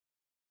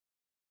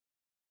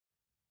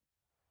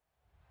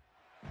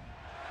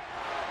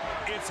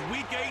It's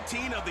Week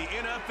 18 of the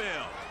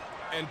NFL.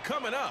 And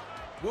coming up,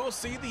 we'll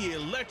see the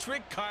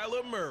electric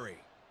Kyler Murray.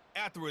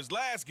 After his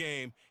last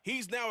game,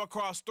 he's now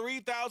across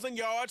 3,000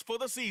 yards for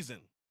the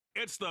season.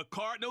 It's the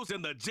Cardinals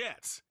and the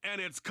Jets,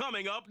 and it's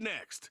coming up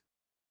next.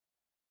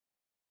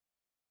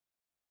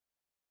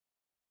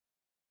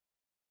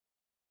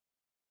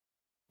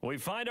 We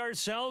find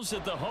ourselves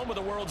at the home of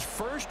the world's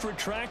first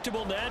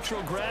retractable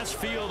natural grass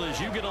field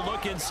as you get a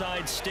look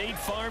inside State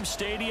Farm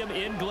Stadium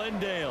in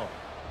Glendale.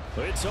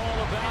 It's all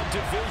about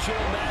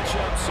divisional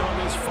matchups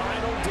on this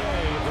final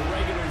day of the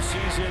regular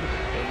season,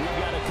 and we've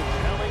got a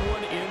compelling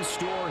one in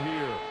store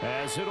here,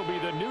 as it'll be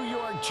the New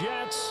York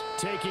Jets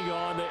taking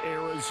on the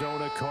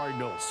Arizona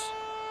Cardinals.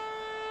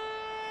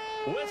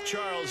 With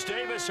Charles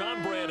Davis,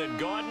 I'm Brandon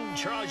Gaudin.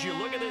 Charles, you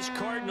look at this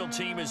Cardinal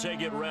team as they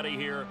get ready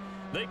here.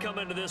 They come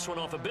into this one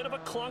off a bit of a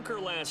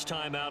clunker last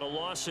time out, a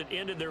loss that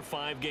ended their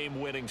 5-game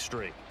winning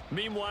streak.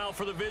 Meanwhile,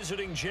 for the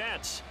visiting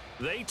Jets,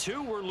 they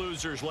too were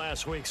losers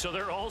last week, so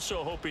they're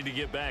also hoping to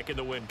get back in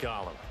the win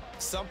column.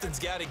 Something's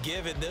got to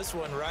give in this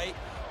one, right?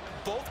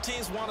 Both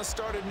teams want to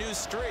start a new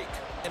streak,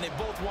 and they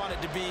both want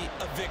it to be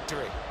a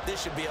victory.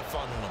 This should be a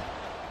fun one.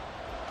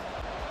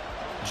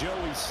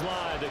 Joey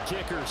Sly, the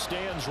kicker,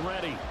 stands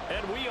ready,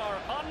 and we are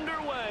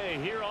underway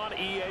here on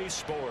EA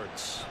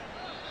Sports.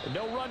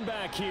 No run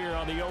back here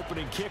on the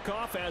opening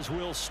kickoff as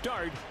we'll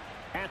start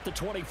at the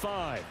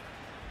 25.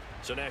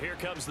 So now here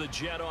comes the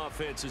Jet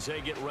offense as they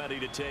get ready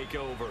to take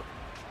over.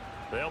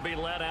 They'll be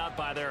led out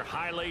by their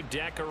highly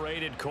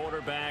decorated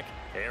quarterback,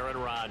 Aaron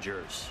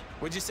Rodgers.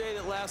 Would you say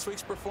that last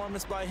week's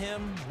performance by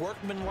him,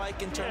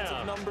 workmanlike in terms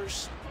of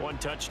numbers? 1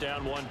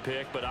 touchdown, 1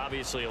 pick, but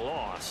obviously a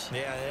loss.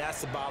 Yeah,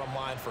 that's the bottom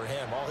line for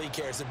him. All he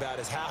cares about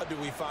is how do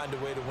we find a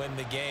way to win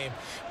the game.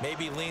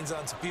 Maybe leans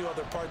on a few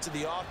other parts of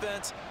the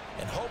offense,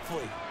 and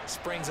hopefully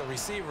springs a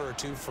receiver or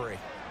two free.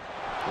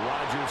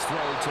 Rodgers'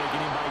 throw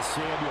taken in by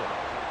Samuel.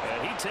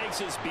 And he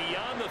takes us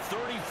beyond the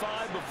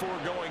 35 before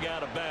going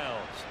out of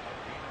bounds.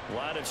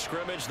 Line of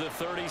scrimmage, the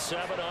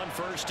 37 on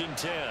 1st and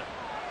 10.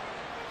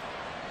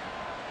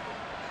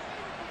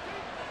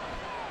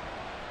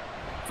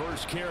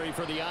 First carry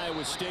for the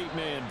Iowa State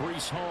man,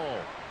 Breece Hall.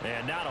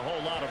 And not a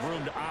whole lot of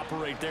room to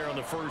operate there on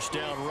the first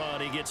down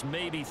run. He gets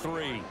maybe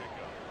 3.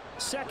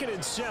 2nd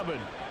and 7.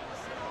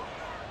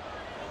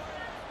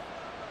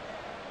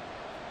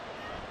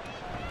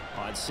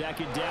 On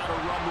 2nd down, a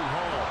run with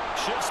Hall.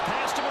 Shifts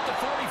past him at the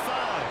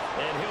 45.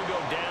 And he'll go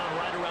down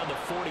right around the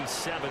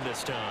 47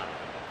 this time.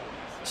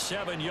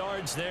 7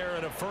 yards there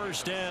and a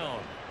first down.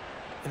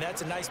 And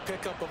that's a nice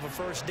pickup of a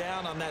first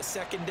down on that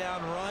 2nd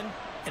down run.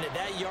 And at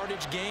that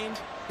yardage gained,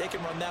 they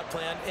can run that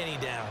play on any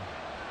down.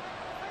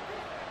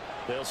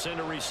 They'll send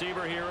a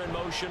receiver here in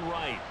motion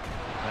right.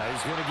 Now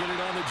he's going to get it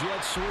on the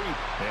jet sweep.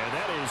 And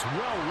that is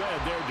well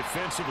read there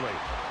defensively.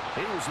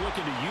 He was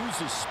looking to use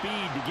his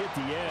speed to get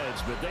the edge,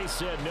 but they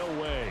said no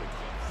way.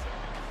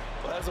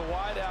 Well, as a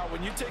wideout,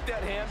 when you take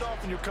that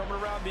handoff and you're coming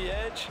around the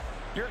edge,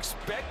 you're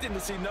expecting to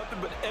see nothing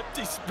but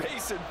empty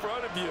space in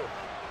front of you.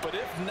 But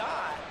if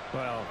not...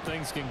 Well,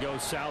 things can go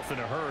south in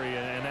a hurry,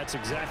 and that's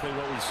exactly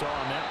what we saw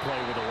on that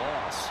play with a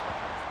loss.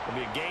 It'll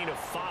be a gain of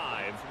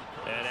 5,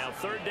 and now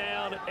 3rd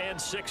down and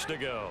 6 to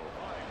go.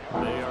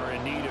 They are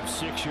in need of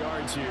 6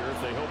 yards here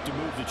if they hope to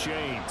move the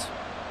chains.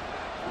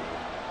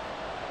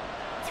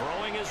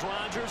 Throwing is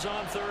Rodgers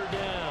on 3rd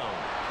down.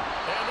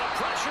 And the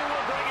pressure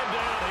will bring him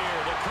down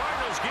here. The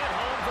Cardinals get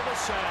home for the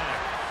sack.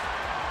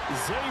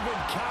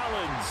 Zaven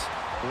Collins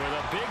with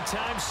a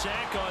big-time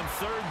sack on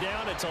 3rd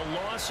down. It's a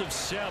loss of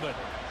 7.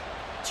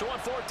 So on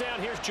 4th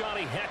down, here's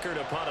Johnny Hecker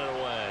to punt it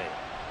away.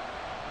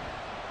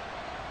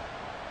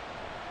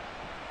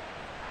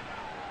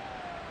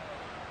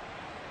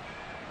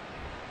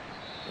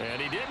 And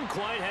he didn't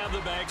quite have the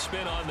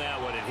backspin on that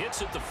one. It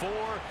hits at the 4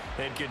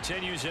 and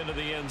continues into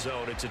the end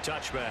zone. It's a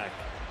touchback.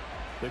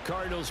 The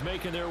Cardinals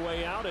making their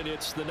way out, and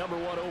it's the number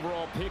 1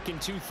 overall pick in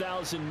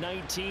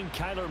 2019,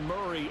 Kyler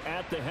Murray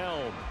at the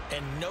helm.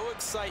 And no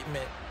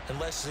excitement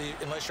unless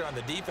you're on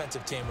the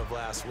defensive team of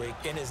last week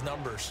in his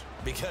numbers,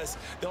 because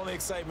the only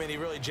excitement he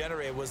really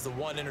generated was the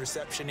 1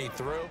 interception he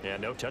threw. Yeah,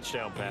 no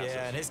touchdown passes.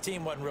 Yeah, and his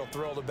team wasn't real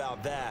thrilled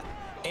about that,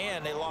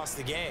 and they lost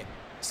the game.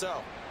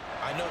 So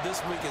I know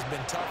this week has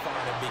been tough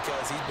on him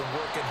because he's been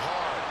working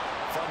hard.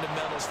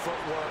 Fundamentals,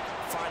 footwork,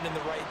 finding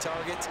the right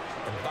targets,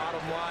 and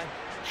bottom line,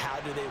 how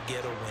do they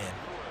get a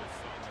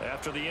win?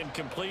 After the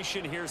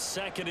incompletion, here's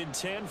 2nd and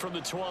 10 from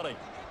the 20.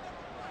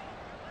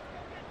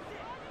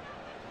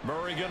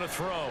 Murray going to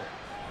throw.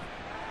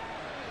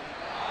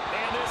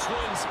 And this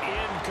one's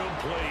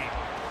incomplete.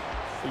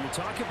 When you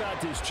talk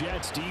about this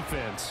Jets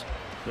defense,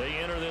 they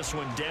enter this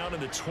one down in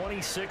the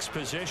 26th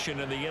position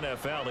in the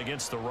NFL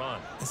against the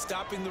run. And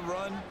stopping the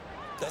run,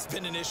 that's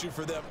been an issue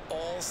for them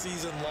all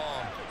season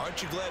long.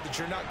 Aren't you glad that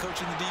you're not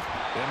coaching the defense?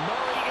 And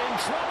Murray in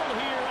trouble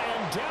here,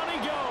 and down he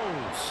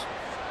goes.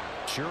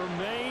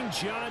 Jermaine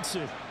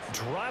Johnson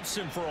drops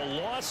him for a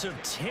loss of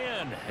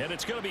 10, and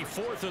it's going to be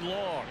 4th and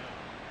long.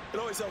 It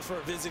always helps for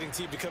a visiting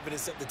team to come in and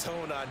set the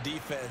tone on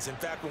defense. In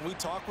fact, when we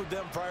talked with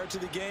them prior to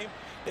the game,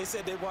 they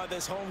said they wanted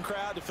this home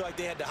crowd to feel like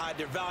they had to hide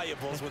their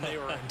valuables when they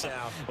were in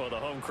town. Well, the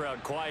home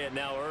crowd quiet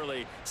now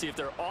early. See if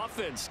their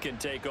offense can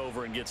take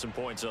over and get some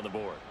points on the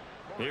board.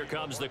 Here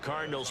comes the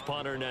Cardinals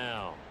punter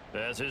now,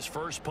 as his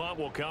first punt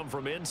will come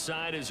from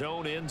inside his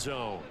own end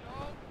zone.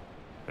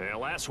 And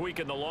last week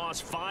in the loss,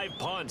 5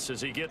 punts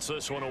as he gets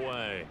this one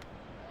away.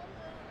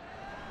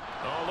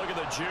 Oh, look at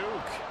the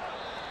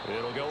juke.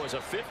 It'll go as a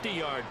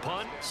 50-yard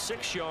punt,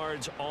 6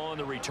 yards on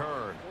the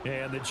return.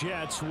 And the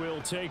Jets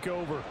will take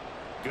over.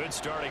 Good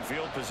starting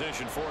field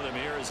position for them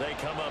here as they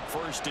come up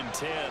 1st and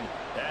 10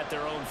 at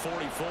their own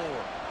 44.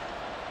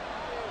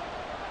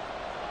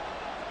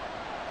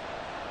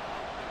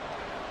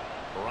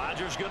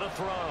 Rodgers going to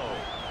throw.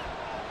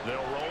 They'll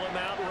roll him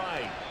out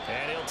right.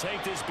 And he'll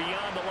take this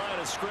beyond the line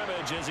of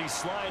scrimmage as he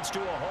slides to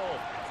a halt.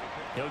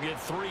 He'll get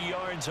 3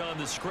 yards on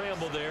the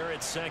scramble there at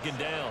 2nd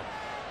down.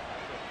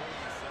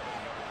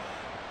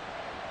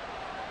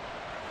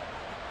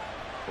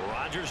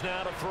 Rodgers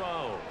now to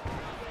throw.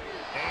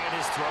 And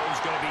his throw's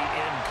going to be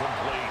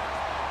incomplete.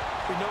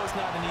 We know it's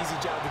not an easy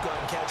job to go out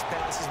and catch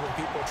passes when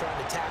people are trying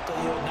to tackle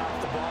you and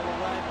knock the ball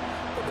away.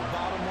 But the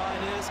bottom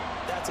line is,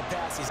 that's a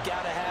pass he's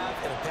got to have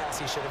and a pass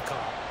he should have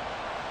caught.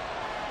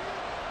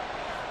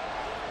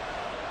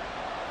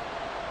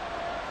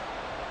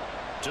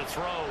 To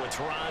throw, it's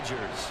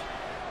Rodgers.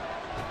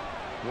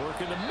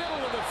 Work in the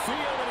middle of the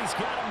field, and he's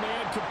got a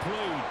man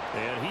complete.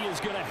 And he is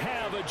going to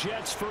have a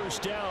Jets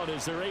first down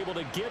as they're able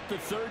to get the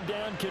 3rd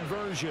down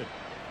conversion.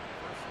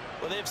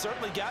 Well, they've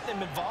certainly gotten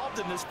him involved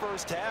in this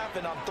first half,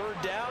 and on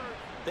 3rd down,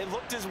 they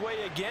looked his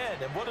way again.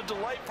 And what a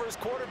delight for his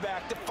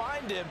quarterback to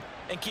find him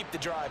and keep the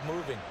drive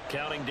moving.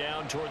 Counting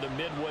down toward the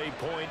midway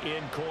point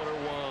in quarter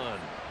 1.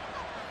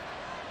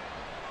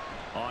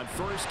 On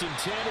 1st and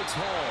 10, it's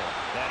Hall.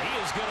 And he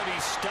is going to be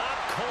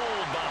stopped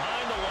cold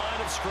behind the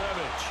line of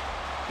scrimmage.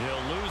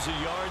 He'll lose a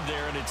yard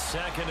there, and it's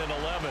 2nd and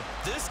 11.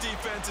 This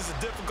defense is a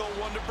difficult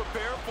one to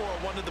prepare for,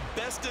 one of the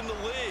best in the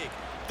league.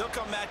 They'll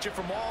come at you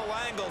from all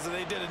angles, and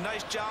they did a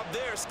nice job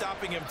there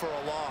stopping him for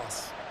a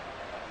loss.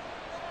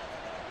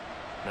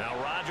 Now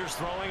Rodgers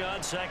throwing on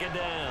 2nd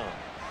down.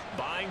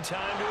 Buying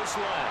time to his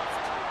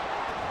left.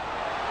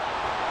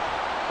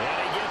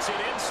 And he gets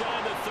it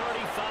inside the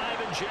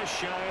 35 and just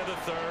shy of the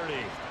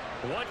 30.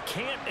 What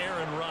can't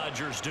Aaron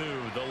Rodgers do?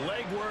 The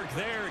legwork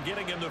there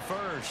getting him the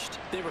first.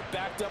 They were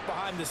backed up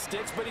behind the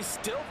sticks, but he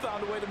still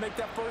found a way to make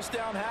that first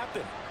down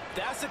happen.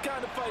 That's the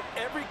kind of fight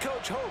every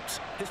coach hopes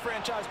his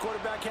franchise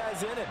quarterback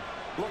has in him.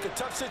 Look a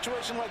tough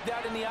situation like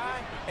that in the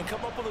eye and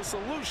come up with a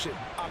solution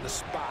on the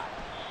spot.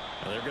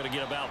 Now they're going to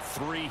get about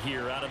 3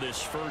 here out of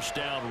this first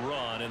down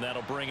run, and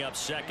that'll bring up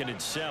 2nd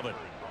and 7.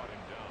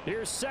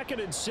 Here's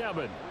 2nd and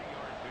 7.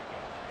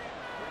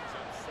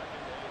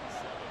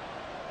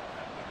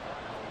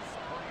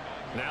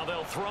 Now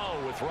they'll throw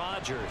with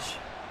Rodgers.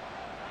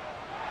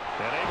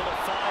 And able to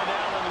find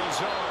Allen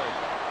Lazard.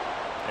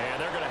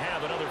 And they're going to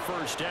have another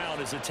first down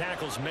as the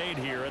tackle's made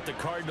here at the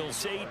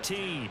Cardinals'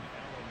 18.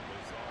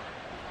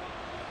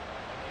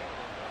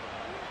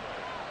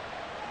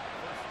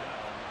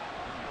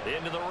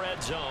 Into the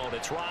red zone.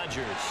 It's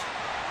Rodgers.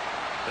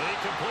 And he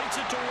completes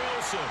it to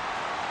Wilson.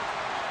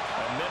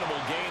 A minimal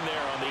gain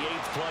there on the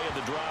 8th play of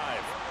the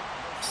drive.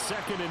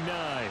 2nd and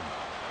 9.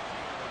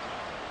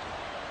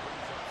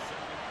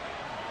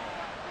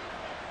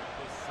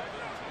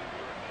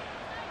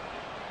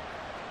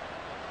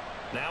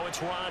 Now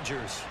it's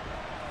Rodgers.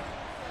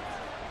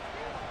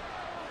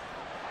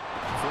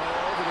 Throw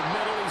over the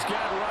middle. He's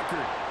got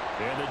Ruckert.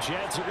 And the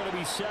Jets are going to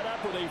be set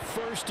up with a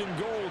 1st and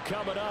goal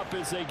coming up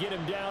as they get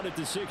him down at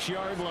the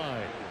 6-yard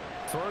line.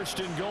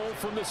 1st and goal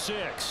from the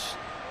 6.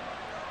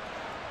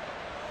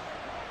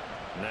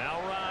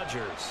 Now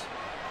Rodgers.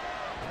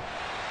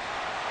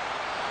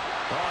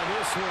 On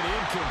this one,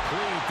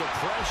 incomplete. The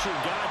pressure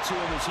got to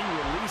him as he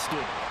released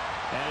it.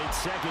 And it's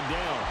 2nd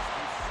down.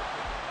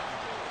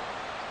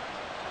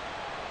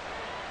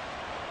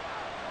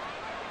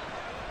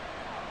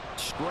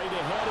 Straight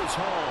ahead is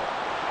Hall.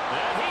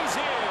 And he's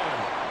in.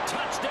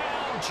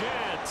 Touchdown,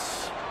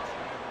 Jets.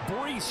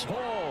 Breece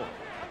Hall,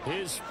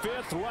 his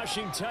 5th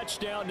rushing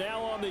touchdown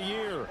now on the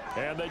year.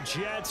 And the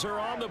Jets are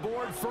on the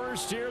board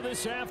first here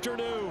this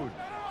afternoon.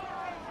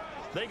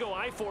 They go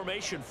I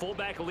formation.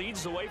 Fullback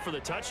leads the way for the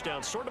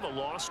touchdown. Sort of a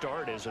lost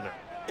art, isn't it?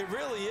 It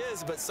really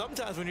is, but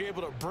sometimes when you're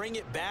able to bring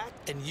it back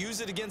and use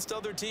it against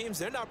other teams,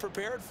 they're not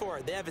prepared for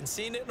it. They haven't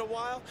seen it in a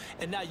while,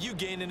 and now you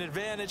gain an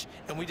advantage,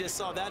 and we just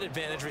saw that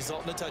advantage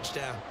result in a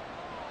touchdown.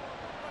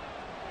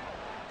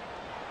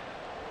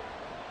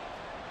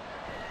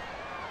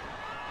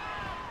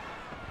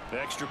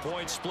 The extra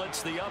point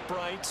splits the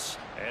uprights,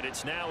 and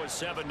it's now a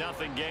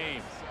 7-0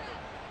 game.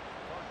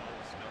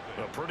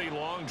 A pretty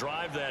long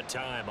drive that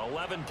time.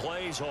 11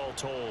 plays all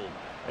told.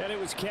 And it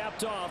was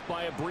capped off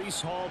by a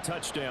Breece Hall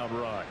touchdown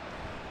run.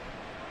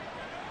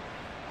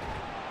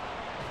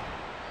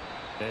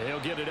 And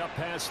he'll get it up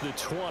past the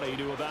 20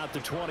 to about the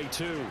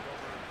 22.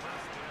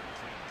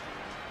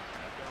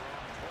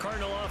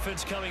 Cardinal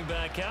offense coming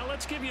back out.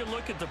 Let's give you a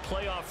look at the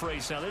playoff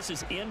race. Now, this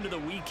is end of the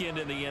weekend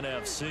in the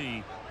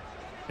NFC.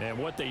 And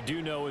what they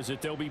do know is that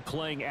they'll be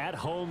playing at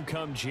home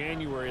come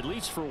January, at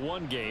least for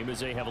one game, as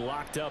they have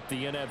locked up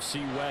the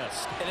NFC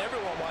West. And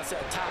everyone wants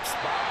that top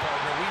spot,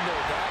 partner. We know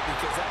that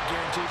because that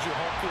guarantees you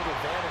home field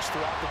advantage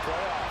throughout the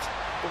playoffs.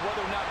 But whether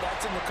or not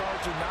that's in the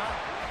cards or not,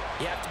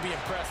 you have to be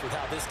impressed with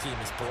how this team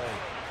is playing.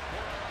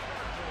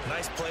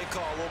 Nice play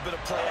call, a little bit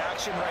of play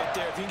action right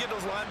there. If you can get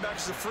those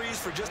linebackers to freeze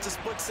for just a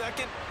split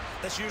second,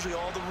 that's usually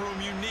all the room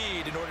you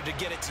need in order to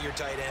get it to your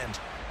tight end.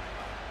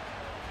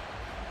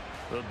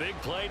 The big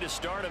play to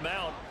start him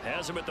out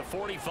has him at the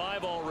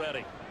 45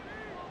 already.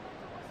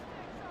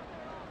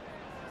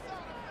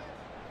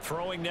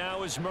 Throwing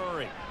now is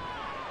Murray.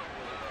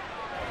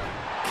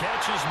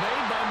 Catch is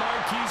made by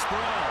Marquise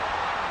Brown.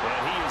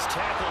 And he is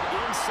tackled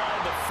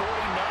inside the 40,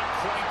 not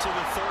quite to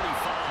the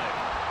 35.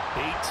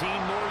 18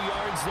 more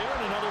yards there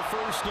and another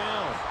first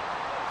down.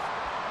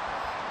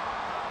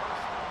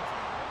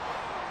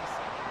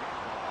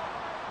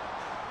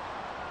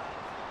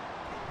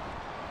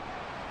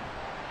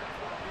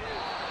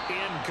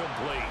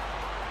 Incomplete.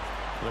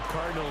 The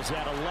Cardinals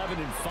at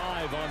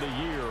 11-5 on the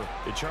year.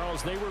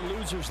 Charles, they were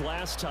losers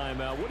last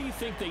time out. What do you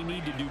think they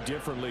need to do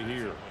differently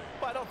here?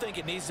 Well, I don't think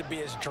it needs to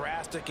be as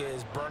drastic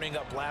as burning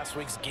up last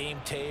week's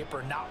game tape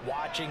or not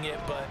watching it,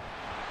 but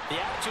the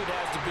attitude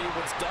has to be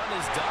what's done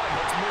is done.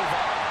 Let's move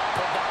on.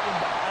 Put that one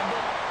behind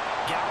them,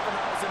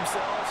 galvanize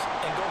themselves,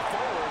 and go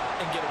forward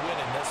and get a win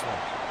in this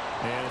one.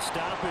 And a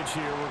stoppage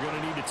here. We're going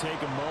to need to take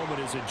a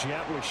moment as a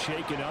jet was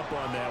shaken up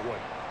on that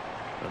one.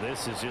 Now,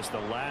 this is just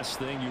the last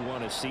thing you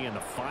want to see in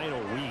the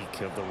final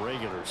week of the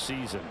regular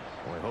season.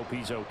 Well, I hope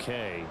he's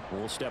okay.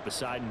 We'll step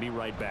aside and be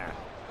right back.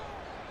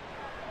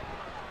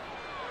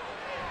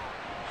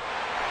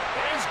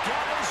 He's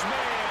got his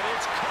man.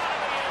 It's caught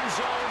in the end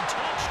zone.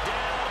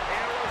 Touchdown,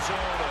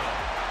 Arizona.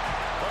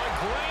 A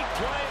great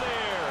play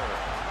there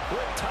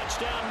with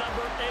touchdown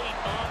number 8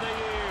 on the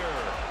year.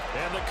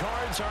 And the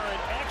Cards are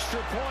an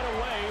extra point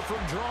away from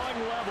drawing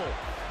level.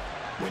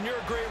 When you're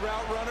a great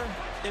route runner,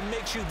 it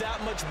makes you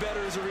that much better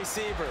as a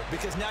receiver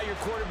because now your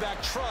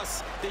quarterback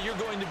trusts that you're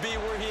going to be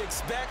where he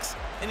expects,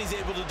 and he's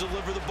able to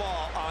deliver the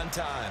ball on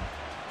time.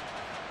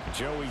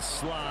 Joey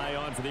Sly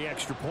on for the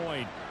extra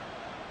point.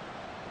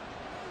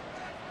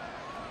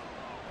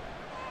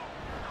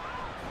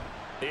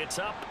 It's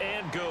up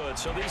and good.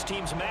 So these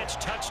teams match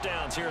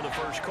touchdowns here in the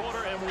first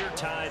quarter, and we're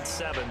tied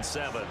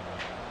 7-7.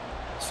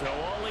 So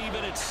all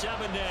even at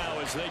 7 now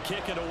as they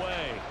kick it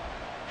away.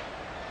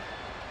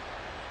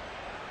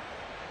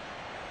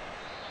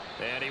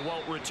 And he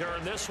won't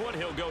return this one.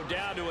 He'll go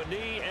down to a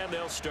knee, and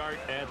they'll start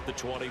at the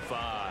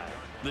 25.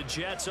 The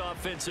Jets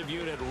offensive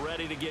unit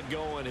ready to get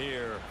going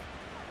here.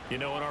 You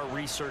know, in our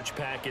research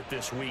packet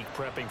this week,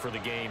 prepping for the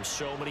game,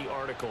 so many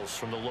articles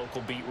from the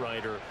local beat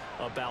writer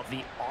about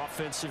the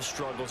offensive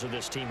struggles of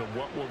this team and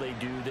what will they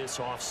do this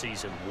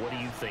offseason. What do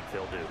you think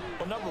they'll do?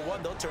 Well, number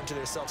one, they'll turn to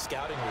their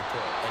self-scouting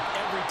report. And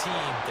every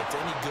team that's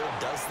any good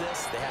does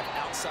this. They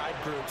have outside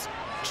groups.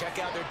 Check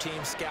out their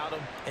team, scout them,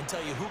 and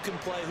tell you who can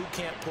play, who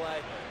can't play,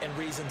 and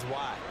reasons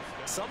why.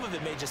 Some of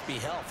it may just be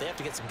health. They have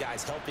to get some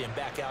guys healthy and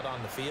back out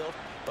on the field.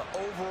 But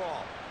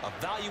overall,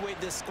 evaluate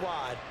this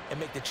squad and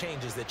make the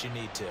changes that you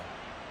need to.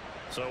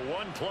 So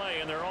one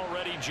play, and they're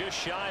already just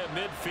shy of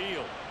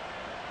midfield.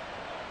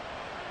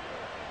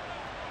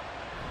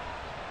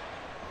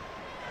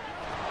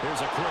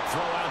 Here's a quick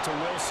throw out to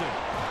Wilson.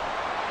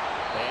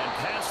 And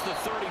past the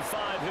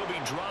 35, he'll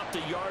be dropped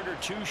a yard or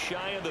two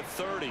shy of the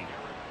 30.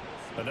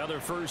 Another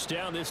first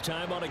down, this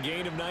time on a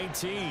gain of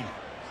 19.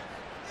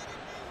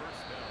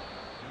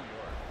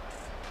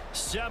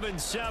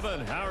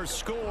 7-7, our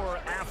score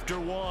after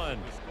one.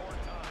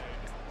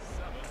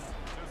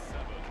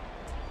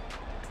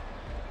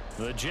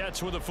 The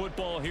Jets with the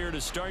football here to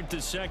start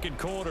the second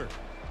quarter,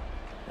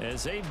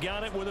 as they've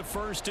got it with a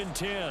 1st and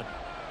 10.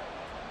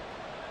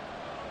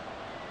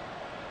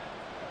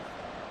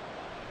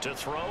 To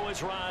throw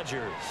is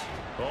Rodgers.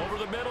 Over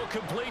the middle,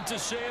 complete to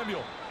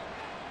Samuel.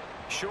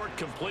 Short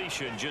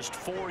completion, just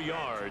 4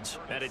 yards,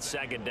 and it's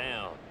 2nd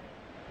down.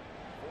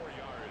 4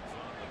 yards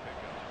on the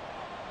pickup.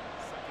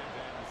 2nd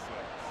and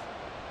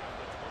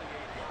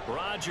 6.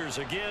 Rodgers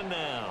again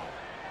now.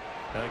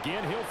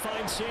 Again, he'll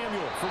find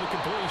Samuel for the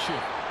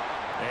completion.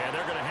 And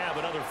they're going to have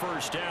another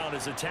first down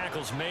as the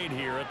tackle's made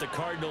here at the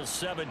Cardinals'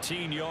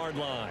 17-yard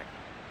line.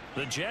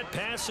 The Jet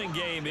passing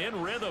game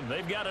in rhythm.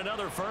 They've got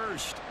another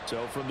first.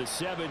 So from the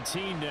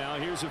 17 now,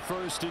 here's a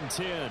 1st and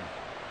 10.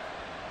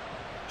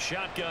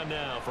 Shotgun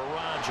now for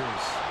Rodgers.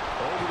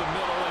 Over the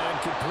middle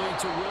and complete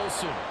to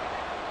Wilson.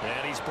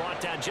 And he's brought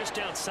down just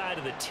outside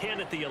of the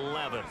 10 at the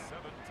 11.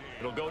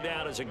 It'll go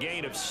down as a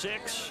gain of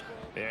 6,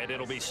 and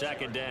it'll be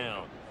 2nd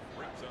down.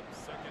 Brings up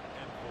 2nd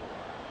and 4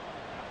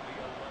 at the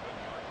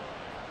 11-yard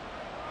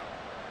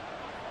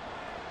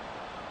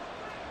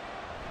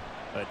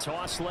line. A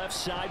toss left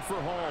side for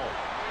Hall.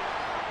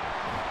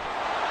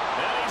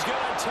 And he's going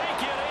to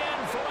take it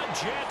in for a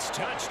Jets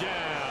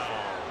touchdown.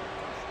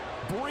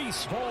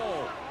 Breece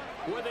Hall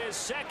with his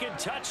second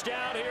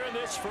touchdown here in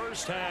this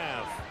first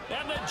half.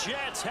 And the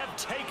Jets have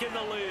taken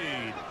the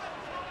lead.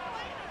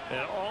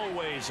 And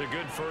always a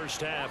good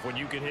first half when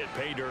you can hit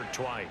pay dirt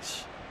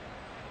twice.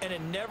 And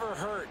it never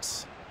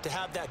hurts to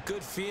have that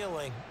good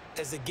feeling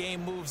as the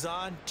game moves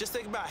on. Just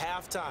think about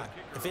halftime.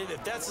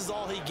 If that's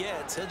all he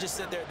gets, he'll just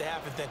sit there at the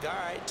half and think, all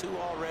right, 2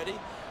 already.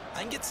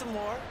 I can get some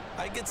more.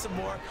 I can get some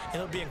more. And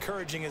he'll be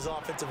encouraging his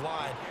offensive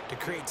line to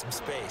create some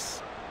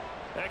space.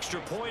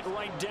 Extra point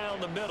right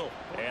down the middle.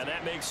 And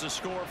that makes the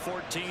score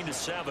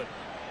 14-7.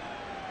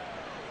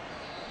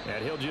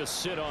 And he'll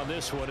just sit on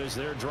this one as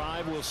their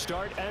drive will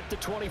start at the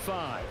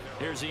 25.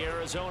 Here's the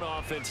Arizona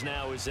offense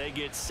now as they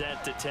get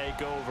set to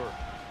take over.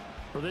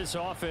 For this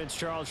offense,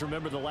 Charles,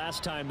 remember the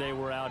last time they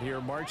were out here,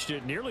 marched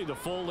it nearly the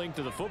full length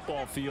of the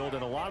football field,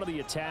 and a lot of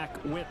the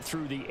attack went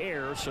through the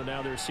air, so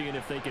now they're seeing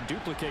if they can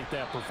duplicate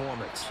that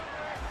performance.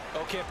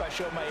 Okay, if I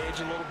show my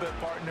age a little bit,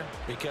 partner,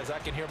 because I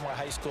can hear my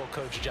high school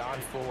coach, John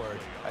Ford.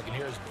 I can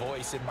hear his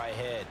voice in my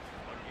head.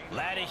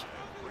 Laddie,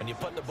 when you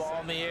put the ball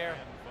in the air,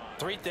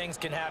 3 things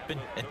can happen,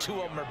 and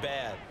 2 of them are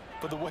bad.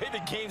 But the way the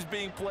game's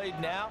being played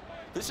now,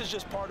 this is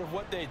just part of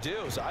what they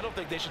do. So I don't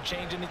think they should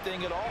change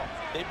anything at all.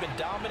 They've been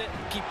dominant.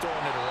 Keep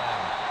throwing it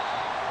around.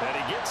 And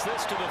he gets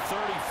this to the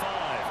 35.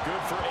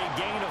 Good for a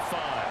gain of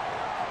 5.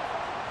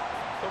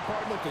 Well,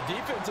 partner, if the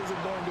defense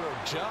isn't going to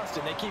adjust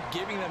and they keep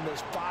giving them those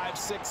 5,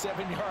 6,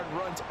 7-yard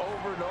runs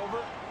over and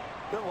over,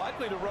 they're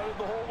likely to run it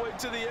the whole way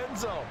to the end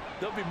zone.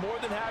 They'll be more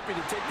than happy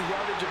to take the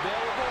yardage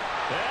available.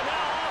 And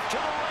now off to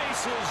the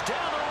races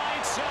down the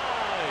right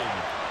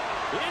side.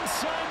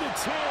 Inside the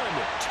 10.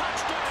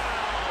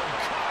 Touchdown,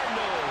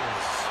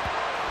 Cardinals.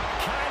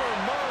 Kyler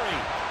Murray,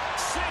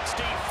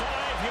 65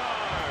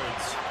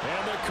 yards.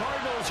 And the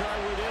Cardinals are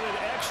within an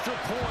extra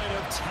point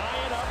of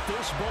tying up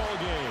this ball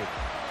game.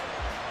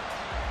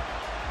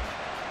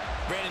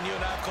 Brandon, you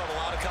and I have called a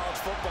lot of college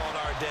football in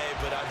our day,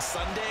 but on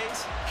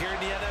Sundays here in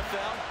the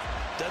NFL,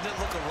 doesn't it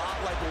look a lot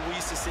like what we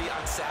used to see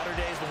on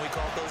Saturdays when we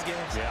called those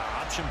games? Yeah,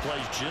 option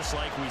plays just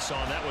like we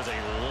saw, and that was a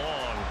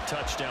long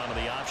touchdown to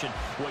the option.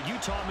 What you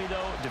taught me,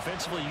 though,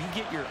 defensively, you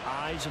get your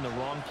eyes in the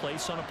wrong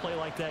place on a play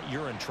like that,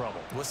 you're in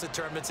trouble. What's the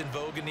term that's in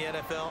vogue in the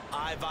NFL?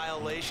 Eye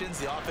violations.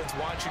 The offense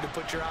wants you to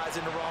put your eyes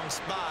in the wrong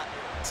spot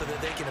so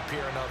that they can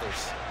appear in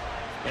others.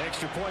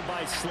 Extra point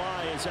by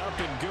Sly is up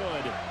and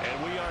good,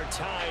 and we are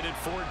tied at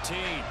 14.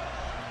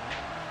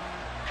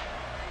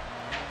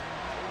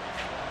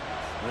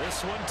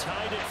 This one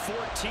tied at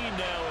 14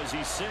 now as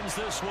he sends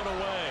this one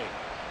away.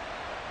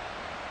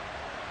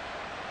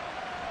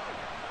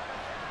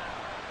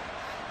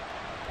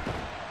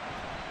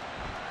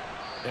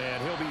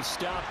 And he'll be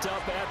stopped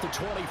up at the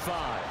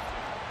 25.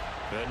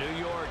 The New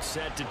York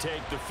set to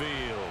take the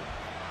field.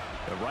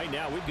 And right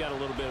now, we've got a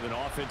little bit of an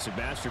offensive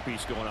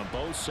masterpiece going on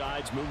both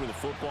sides, moving the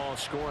football,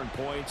 scoring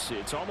points.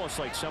 It's almost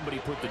like somebody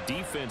put the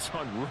defense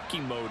on rookie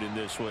mode in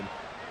this one.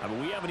 I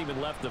mean, we haven't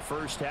even left the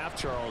first half,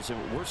 Charles, and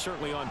we're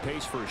certainly on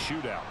pace for a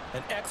shootout.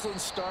 An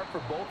excellent start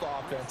for both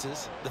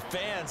offenses. The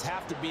fans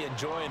have to be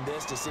enjoying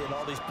this to seeing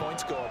all these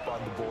points go up on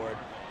the board.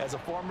 As a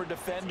former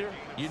defender,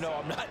 you know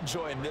I'm not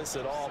enjoying this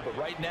at all. But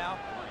right now,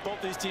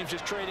 both these teams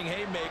just trading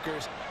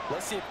haymakers.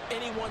 Let's see if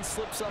anyone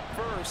slips up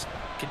first.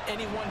 Can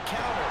anyone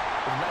counter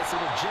with a nice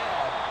little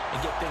jab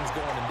and get things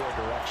going in their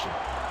direction?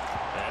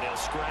 And he'll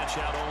scratch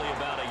out only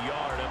about a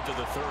yard up to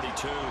the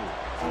 32.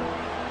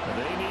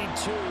 They need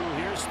 2.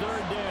 Here's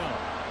 3rd down.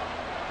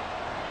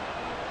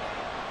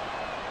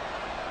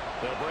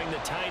 They'll bring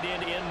the tight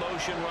end in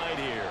motion right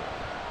here.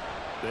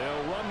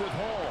 They'll run with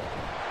Hall.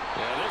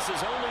 Yeah, this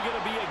is only going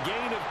to be a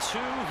gain of 2.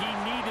 He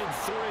needed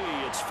 3.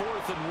 It's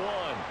 4th and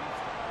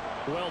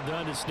 1. Well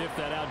done to sniff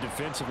that out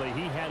defensively.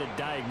 He had it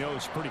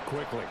diagnosed pretty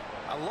quickly.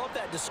 I love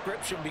that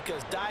description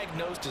because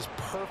diagnosed is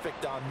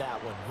perfect on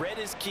that one. Read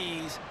his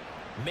keys,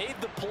 made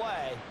the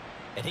play,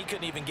 and he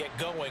couldn't even get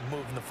going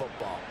moving the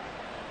football.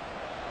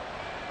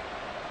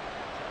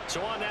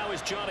 So on now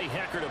is Johnny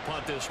Hecker to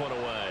punt this one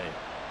away.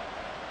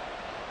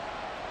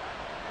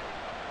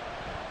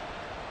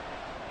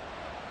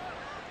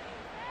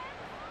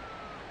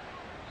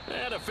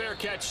 And a fair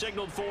catch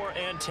signaled for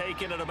and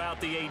taken at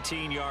about the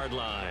 18-yard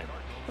line.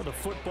 The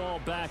football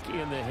back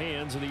in the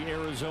hands of the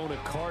Arizona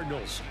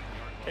Cardinals.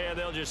 And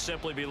they'll just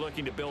simply be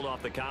looking to build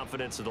off the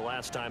confidence of the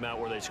last time out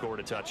where they scored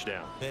a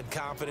touchdown. And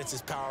confidence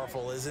is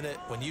powerful, isn't it?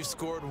 When you've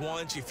scored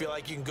once, you feel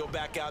like you can go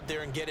back out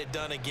there and get it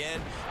done again.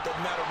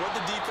 Doesn't matter what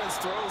the defense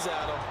throws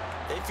at them.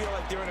 They feel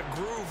like they're in a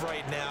groove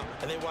right now,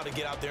 and they want to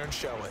get out there and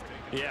show it.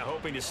 Yeah,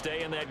 hoping to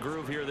stay in that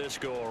groove here this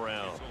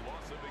go-around.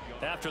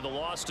 After the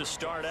loss to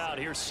start out,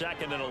 here's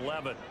 2nd and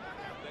 11.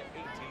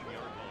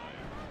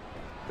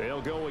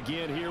 They'll go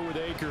again here with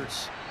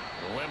Akers.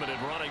 Limited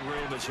running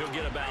room as he'll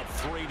get about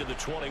 3 to the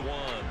 21.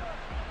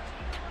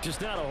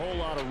 Just not a whole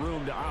lot of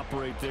room to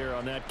operate there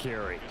on that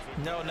carry.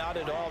 No, not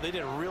at all. They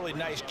did a really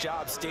nice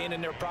job staying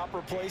in their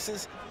proper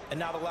places and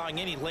not allowing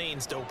any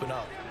lanes to open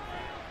up.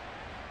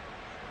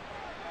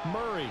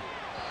 Murray.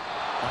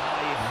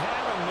 He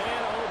had a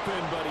man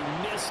open, but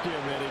he missed him,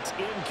 and it's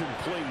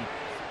incomplete.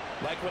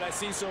 Like what I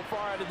see so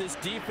far out of this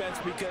defense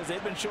because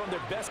they've been showing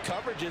their best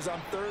coverages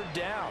on third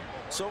down.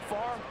 So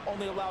far,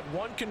 only allowed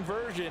one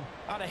conversion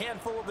on a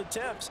handful of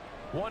attempts.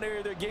 One area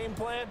of their game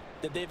plan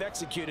that they've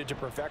executed to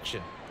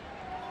perfection.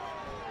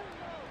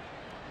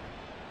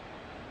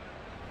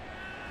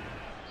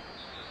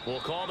 We'll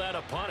call that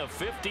a punt of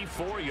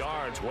 54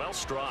 yards. Well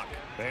struck.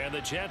 And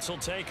the Jets will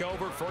take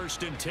over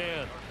 1st and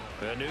 10.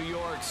 And New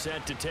York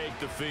set to take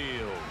the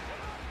field.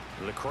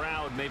 The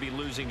crowd may be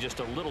losing just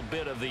a little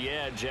bit of the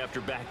edge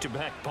after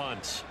back-to-back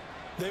punts.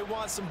 They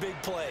want some big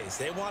plays.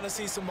 They want to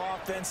see some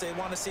offense. They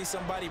want to see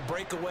somebody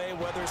break away,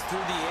 whether it's through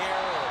the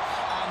air or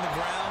on the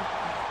ground.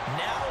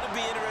 Now it'll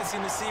be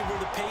interesting to see where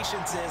the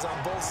patience is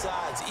on both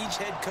sides. Each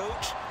head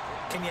coach,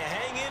 can you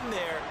hang in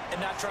there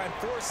and not try and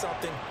force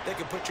something that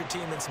could put your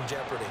team in some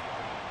jeopardy?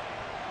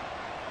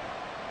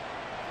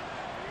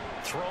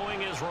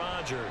 Throwing is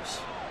Rodgers.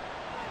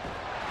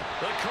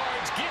 The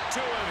Cards get to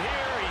him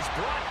here. He's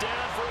brought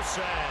down for a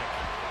sack.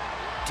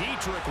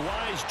 Dietrich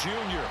Wise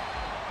Jr.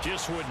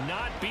 just would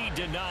not be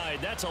denied.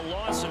 That's a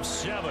loss of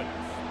 7.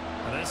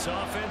 And this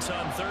offense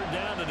on 3rd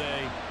down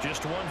today,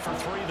 just 1 for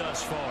 3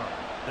 thus far.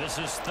 This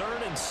is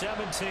 3rd and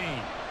 17.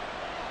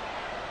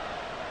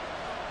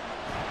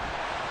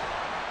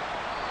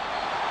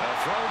 A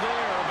throw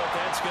there, but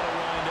that's going to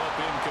wind up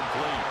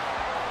incomplete.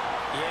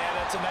 Yeah,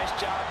 that's a nice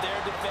job there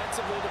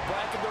defensively to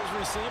blanket those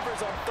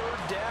receivers on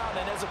 3rd down.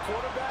 And as a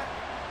quarterback,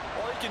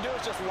 all you can do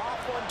is just lob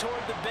one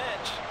toward the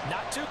bench.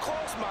 Not too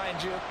close,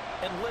 mind you,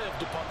 and live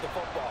to punt the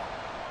football.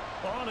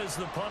 On is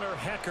the punter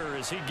Hecker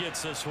as he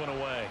gets this one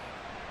away.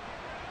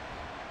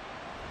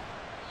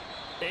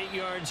 8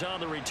 yards on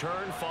the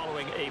return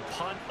following a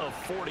punt of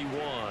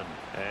 41.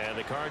 And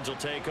the Cards will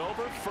take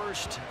over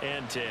 1st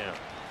and 10.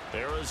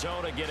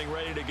 Arizona getting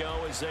ready to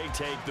go as they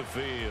take the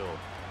field.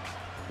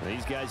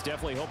 These guys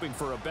definitely hoping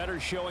for a better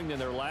showing than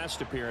their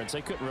last appearance.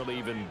 They couldn't really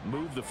even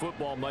move the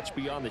football much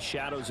beyond the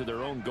shadows of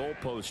their own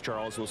goalpost,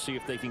 Charles. We'll see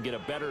if they can get a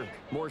better,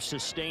 more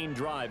sustained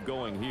drive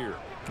going here.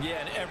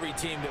 Yeah, and every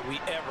team that we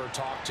ever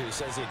talk to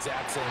says the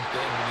exact same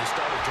thing. When you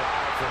start a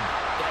drive from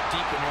that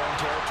deep in your own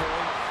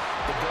territory,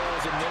 the goal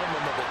is a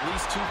minimum of at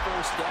least 2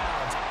 first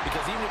downs,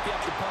 because even if you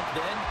have to punt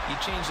then, you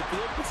change the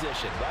field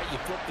position, right? You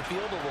flip the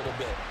field a little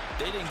bit.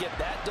 They didn't get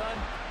that done.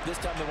 This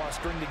time they want to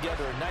string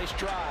together a nice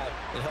drive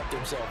and help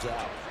themselves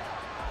out.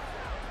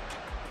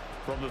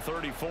 From the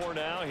 34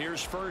 now,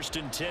 here's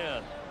 1st and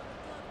 10.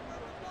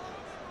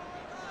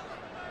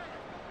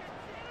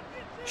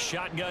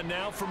 Shotgun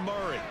now from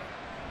Murray.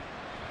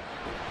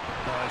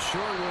 A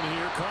short one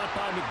here, caught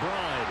by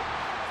McBride.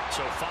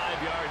 So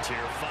 5 yards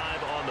here,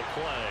 5 on the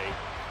play.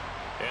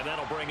 And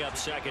that'll bring up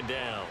 2nd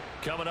down.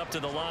 Coming up to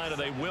the line,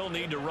 and they will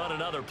need to run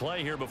another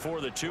play here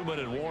before the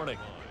 2-minute warning.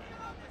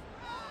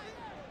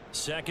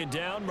 2nd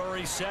down,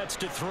 Murray sets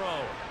to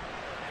throw.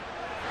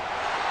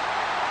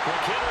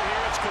 Quick hitter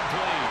here, it's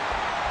complete.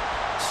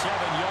 7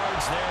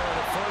 yards there and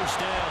a 1st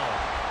down.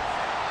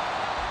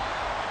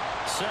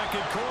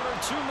 2nd quarter,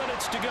 2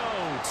 minutes to go.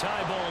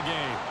 Tie ball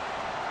game.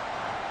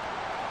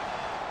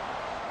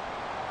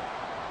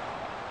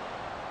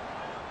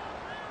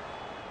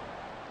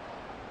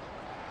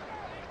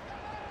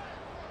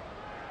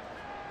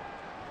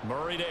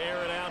 Murray to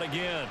air it out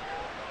again.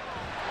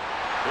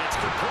 It's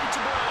complete to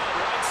Brown,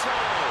 right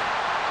side.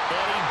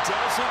 And he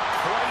doesn't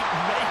quite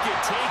make it,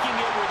 taking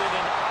it within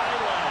an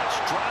eyelash.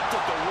 Dropped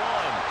at the 1.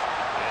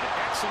 An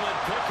excellent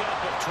pickup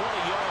of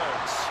 20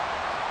 yards.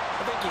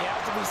 I think he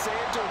has to be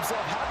saying to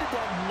himself, how did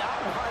that not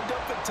wind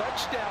up a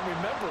touchdown?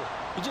 Remember,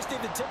 you just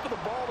need the tip of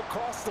the ball to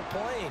cross the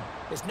plane.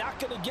 It's not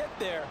going to get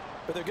there,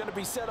 but they're going to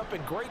be set up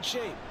in great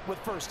shape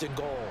with 1st and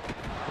goal.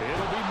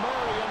 It'll be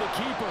Murray on the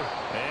keeper.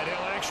 And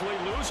he'll actually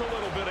lose a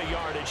little bit of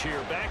yardage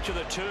here. Back to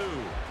the 2.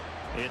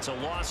 It's a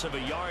loss of a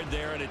yard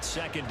there, and it's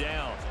 2nd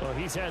down. Well,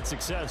 he's had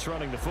success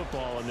running the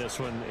football in this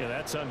one, and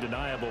that's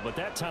undeniable. But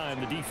that time,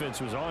 the defense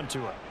was on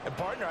to it. And,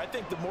 partner, I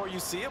think the more you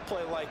see a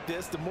play like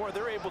this, the more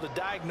they're able to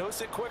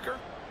diagnose it quicker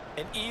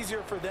and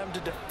easier for them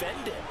to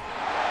defend it.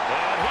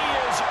 And he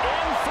is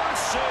in for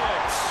 6.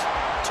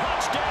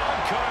 Touchdown,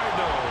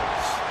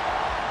 Cardinals.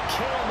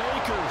 Cam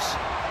Akers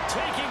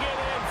Taking it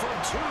in from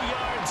 2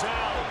 yards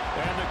out.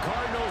 And the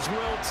Cardinals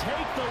will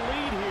take the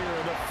lead here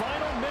in the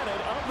final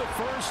minute of the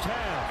 1st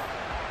half.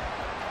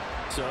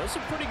 So it's a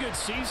pretty good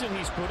season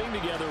he's putting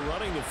together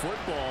running the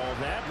football.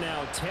 That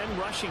now 10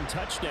 rushing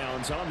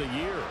touchdowns on the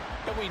year.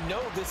 And we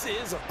know this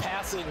is a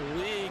passing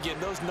league,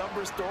 and those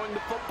numbers throwing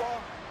the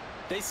football,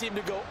 they seem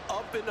to go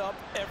up and up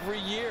every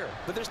year.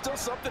 But there's still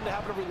something to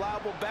having a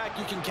reliable back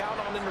you can count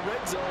on in the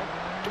red zone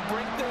to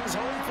bring things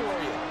home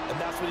for you.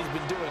 And that's what he's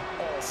been doing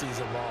all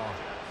season long.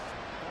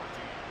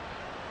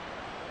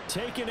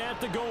 Taken at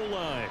the goal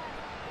line.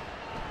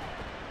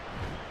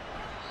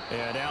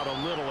 And out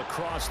a little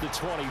across the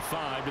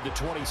 25 to the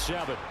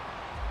 27.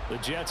 The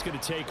Jets going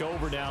to take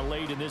over now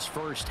late in this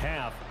 1st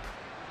half.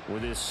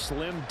 With this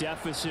slim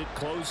deficit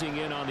closing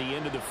in on the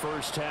end of the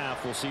 1st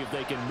half, we'll see if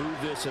they can move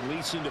this at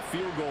least into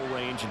field goal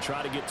range and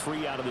try to get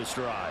 3 out of this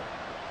drive.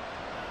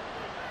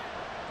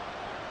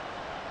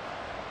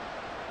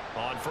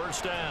 On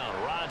 1st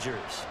down,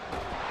 Rodgers.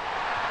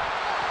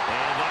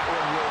 And that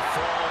one will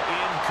fall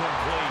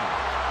incomplete.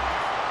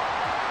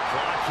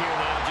 Clock here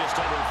now, just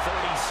under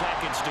 30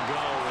 seconds to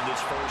go in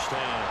this first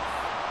half.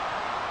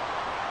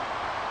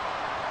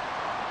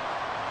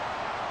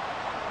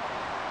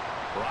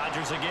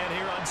 Rodgers again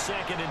here on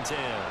 2nd and 10.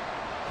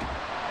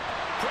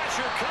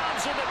 Pressure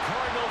comes, and the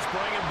Cardinals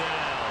bring him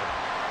down.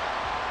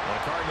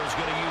 The Cardinals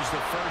going to use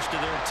the first of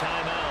their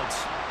timeouts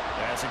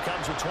as it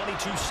comes with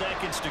 22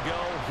 seconds to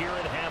go here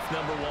at half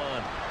number 1.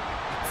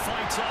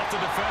 Fights off the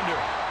defender,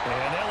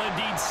 and they'll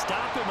indeed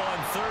stop him on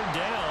 3rd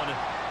down.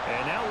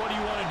 And now what do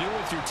you want to do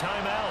with your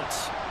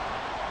timeouts?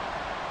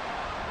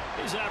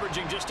 He's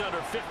averaging just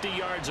under 50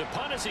 yards a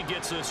punt as he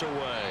gets this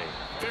away.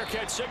 Fair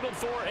catch signaled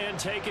for and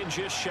taken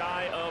just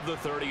shy of the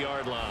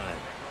 30-yard line.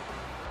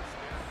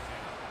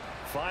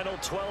 Final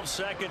 12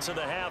 seconds of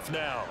the half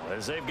now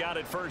as they've got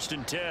it 1st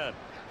and 10.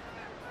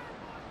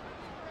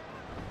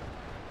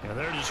 And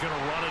they're just going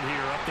to run it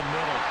here up the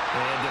middle.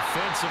 And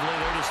defensively,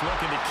 they're just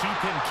looking to keep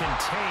him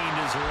contained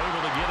as they're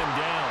able to get him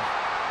down.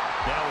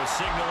 Now a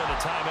signal and a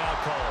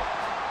timeout call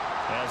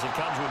as it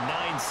comes with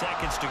 9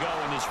 seconds to go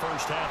in this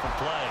first half of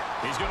play.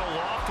 He's going to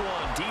loft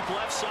one deep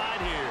left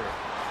side here.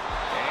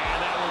 And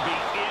that will be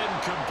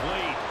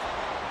incomplete.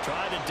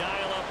 Tried to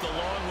dial up the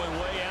long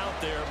way out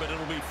there, but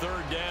it'll be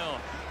 3rd down.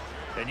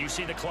 And you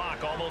see the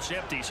clock almost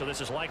empty, so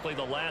this is likely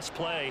the last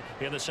play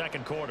in the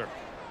 2nd quarter.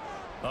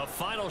 A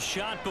final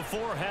shot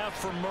before half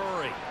from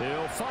Murray.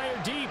 He'll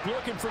fire deep,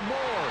 looking for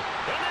more.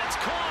 And that's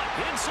caught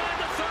inside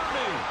the 30.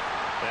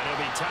 And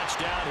he'll be touched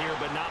down here,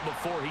 but not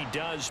before he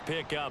does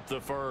pick up the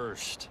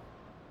first.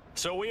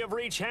 So we have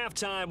reached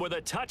halftime with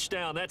a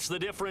touchdown. That's the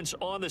difference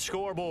on the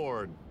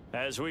scoreboard.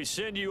 As we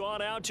send you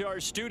on out to our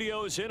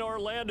studios in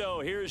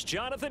Orlando, here's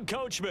Jonathan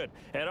Coachman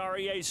at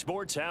REA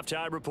Sports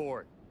Halftime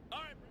Report.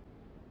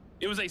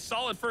 It was a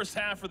solid first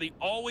half for the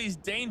always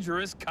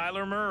dangerous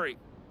Kyler Murray.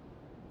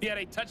 He had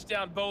a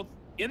touchdown both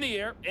in the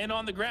air and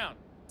on the ground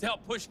to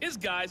help push his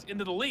guys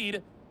into the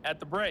lead at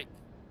the break.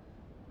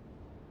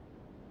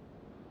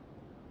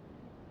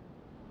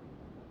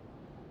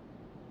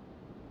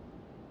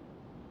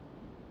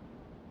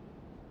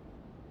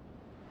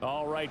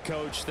 All right,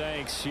 Coach,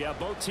 thanks. Yeah,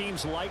 both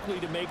teams likely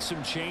to make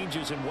some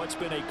changes in what's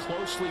been a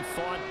closely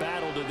fought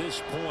battle to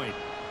this point.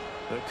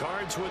 The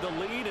Cards with a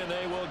lead, and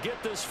they will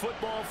get this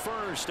football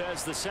first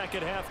as the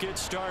 2nd half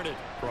gets started.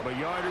 From a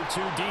yard or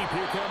 2 deep,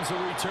 here comes a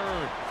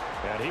return.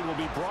 And he will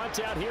be brought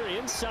down here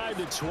inside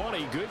the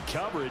 20. Good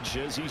coverage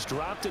as he's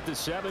dropped at the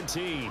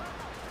 17.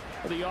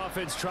 The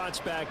offense trots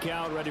back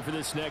out, ready for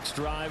this next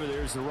drive. And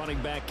there's the running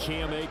back,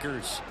 Cam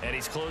Akers. And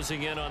he's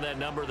closing in on that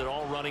number that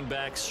all running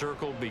backs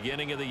circled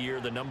beginning of the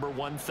year, the number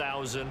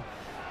 1,000.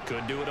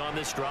 Could do it on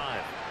this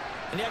drive.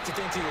 And you have to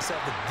think to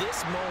yourself that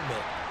this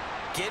moment,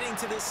 getting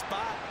to this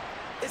spot,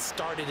 it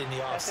started in the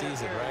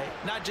offseason, right?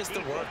 Not just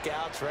the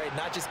workouts, right?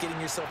 Not just getting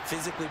yourself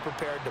physically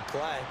prepared to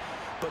play,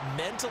 but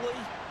mentally,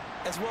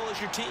 as well as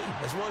your team,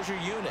 as well as your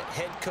unit,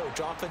 head coach,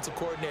 offensive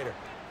coordinator.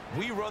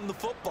 We run the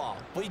football.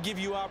 We give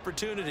you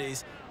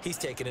opportunities. He's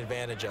taking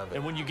advantage of it.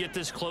 And when you get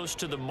this close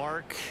to the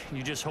mark,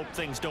 you just hope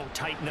things don't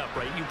tighten up,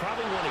 right? You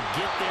probably want to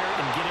get there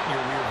and get it in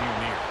your rearview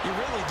mirror. You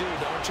really do,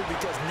 don't you?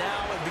 Because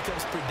now it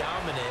becomes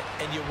predominant,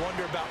 and you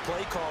wonder about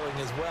play calling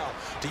as well.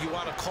 Do you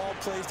want to call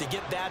plays to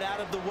get that out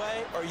of the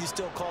way, or are you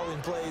still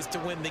calling plays to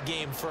win the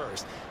game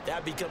first?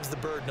 That becomes the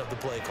burden of the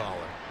play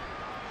caller.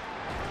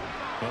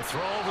 A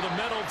throw over the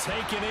middle,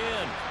 taken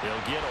in.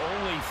 He'll get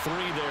only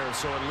 3 there,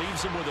 so it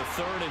leaves him with a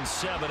 3rd and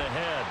 7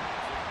 ahead.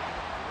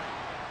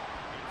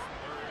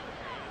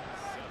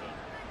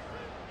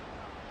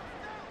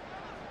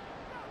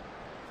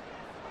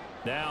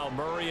 Now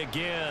Murray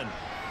again.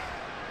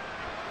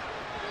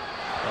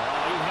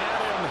 Oh, he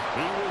had him.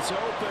 He was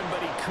open,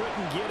 but he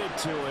couldn't get it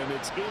to him.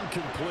 It's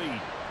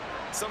incomplete.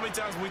 So many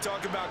times when we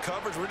talk about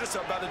coverage, we're just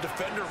about a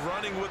defender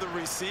running with a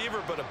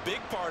receiver, but a big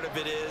part of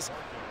it is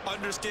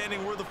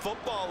understanding where the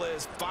football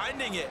is,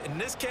 finding it. In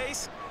this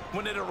case,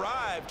 when it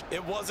arrived,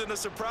 it wasn't a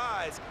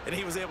surprise, and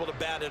he was able to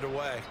bat it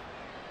away.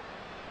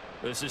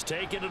 This is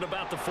taken at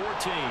about the 14. An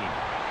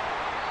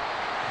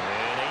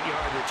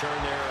 8-yard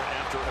return there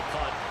after a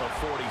punt of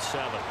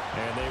 47.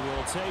 And they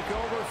will take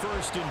over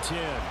 1st and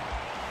 10.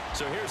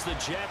 So here's the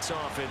Jets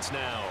offense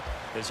now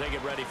as they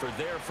get ready for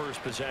their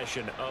first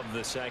possession of the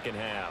 2nd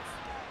half.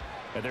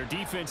 And their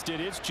defense did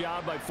its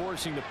job by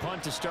forcing the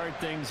punt to start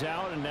things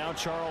out. And now,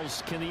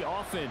 Charles, can the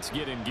offense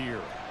get in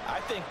gear? I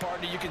think,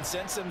 partner, you can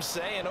sense them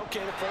saying,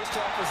 okay, the first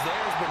half was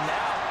theirs, but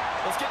now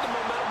let's get the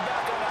momentum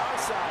back on our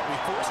side. We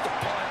forced a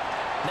punt.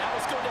 Now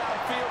let's go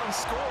downfield and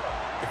score.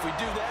 If we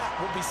do that,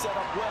 we'll be set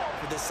up well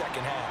for this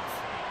 2nd half.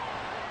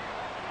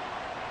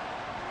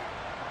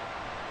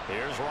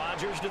 Here's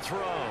Rodgers to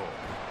throw.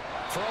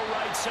 Throw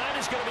right side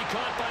is going to be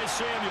caught by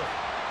Samuel.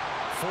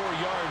 4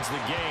 yards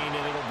the gain,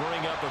 and it'll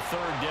bring up a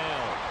 3rd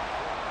down.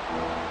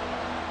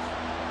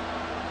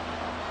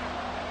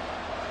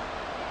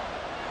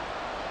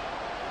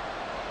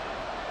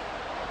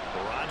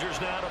 Rodgers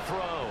now to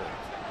throw.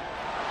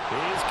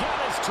 He's got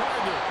his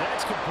target.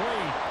 That's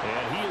complete.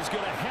 And he is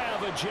going to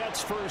have a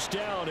Jets first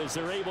down as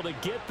they're able to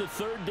get the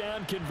 3rd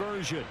down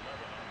conversion.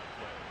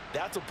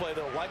 That's a play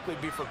that will likely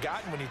be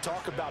forgotten when you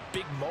talk about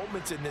big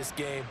moments in this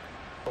game.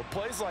 But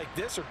plays like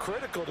this are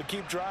critical to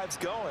keep drives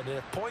going. And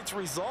if points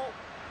result,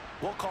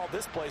 we'll call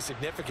this play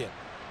significant.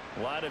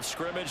 Line of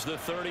scrimmage, the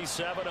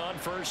 37 on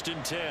 1st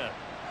and 10.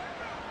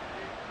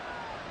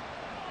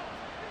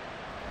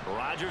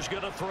 Rodgers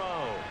going to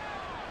throw.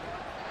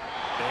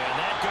 And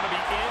that's going to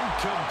be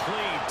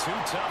incomplete.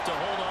 Too tough to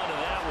hold on to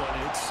that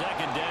one. It's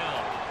 2nd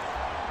down.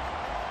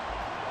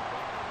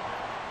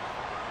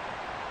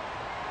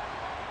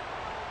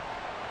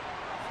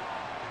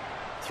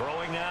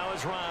 Throwing now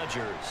is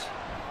Rodgers.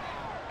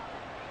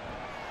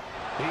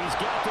 He's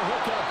got the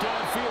hook up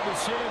downfield with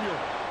Samuel.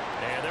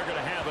 And they're going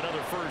to have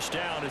another 1st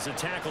down as the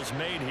tackle's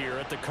made here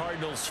at the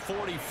Cardinals'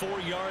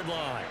 44-yard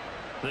line.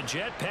 The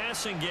Jet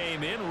passing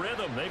game in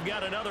rhythm. They've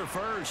got another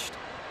 1st.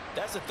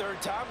 That's the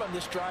 3rd time on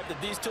this drive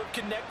that these two have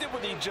connected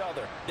with each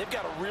other. They've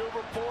got a real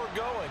rapport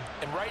going.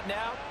 And right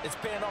now, it's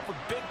paying off with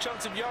big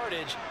chunks of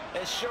yardage,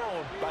 as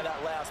shown by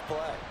that last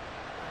play.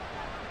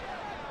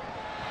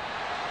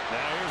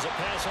 Now here's a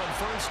pass on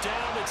 1st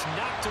down. It's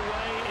knocked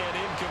away and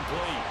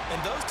incomplete. And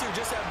those two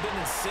just haven't been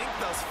in sync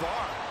thus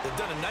far. They've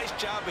done a nice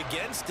job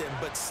against him,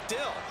 but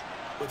still,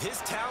 with his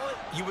talent,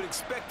 you would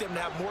expect them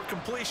to have more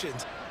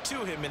completions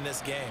to him in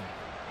this game.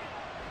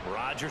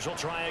 Rodgers will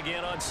try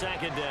again on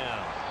 2nd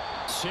down.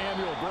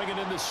 Samuel bringing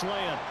in the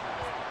slant.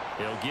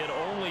 He'll get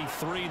only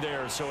 3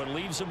 there, so it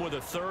leaves him with a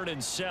 3rd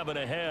and 7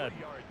 ahead.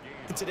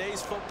 In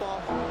today's football,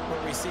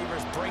 where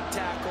receivers break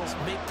tackles,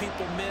 make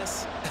people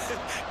miss,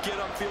 get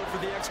upfield for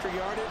the extra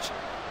yardage,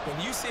 when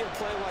you see a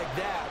play like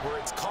that where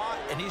it's caught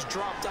and he's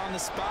dropped on the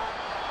spot,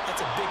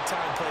 that's a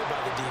big-time play by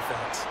the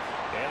defense.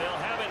 And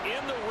they'll have it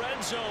in the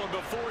red zone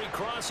before he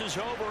crosses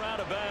over out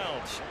of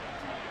bounds.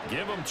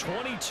 Give him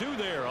 22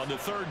 there on the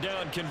 3rd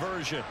down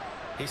conversion.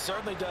 He's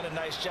certainly done a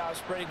nice job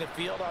spreading the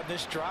field on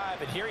this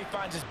drive, and here he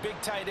finds his big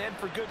tight end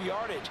for good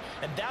yardage.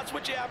 And that's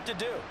what you have to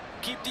do.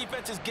 Keep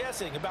defenses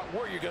guessing about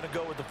where you're going to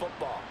go with the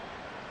football.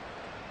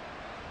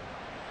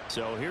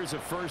 So here's a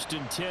 1st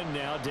and 10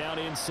 now, down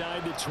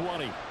inside the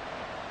 20.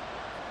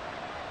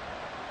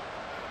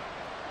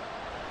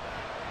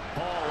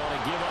 Hall on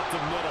a give up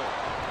the middle.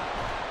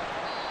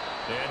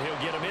 And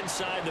he'll get him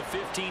inside the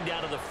 15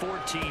 down to the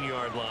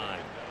 14-yard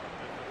line.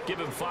 Give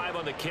him 5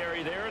 on the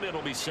carry there, and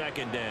it'll be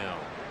 2nd down.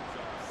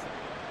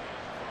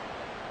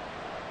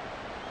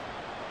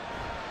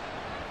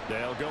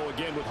 They'll go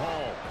again with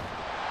Hall.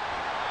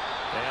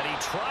 And he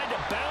tried to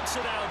bounce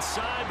it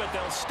outside, but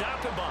they'll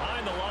stop him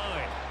behind the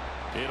line.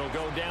 It'll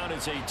go down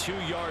as a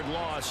 2-yard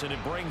loss, and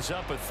it brings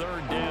up a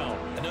 3rd down.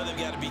 I know they've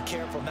got to be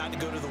careful not to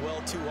go to the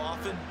well too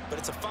often, but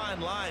it's a fine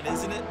line,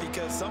 isn't it?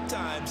 Because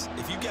sometimes,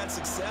 if you've got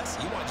success,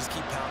 you want to just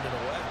keep pounding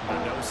away.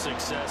 But no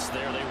success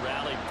there. They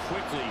rallied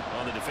quickly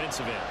on the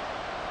defensive end.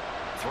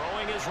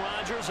 Throwing is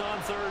Rodgers on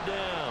 3rd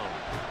down.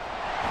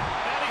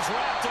 And he's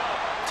wrapped up,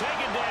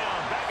 taken down,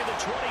 back at the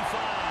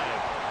 25.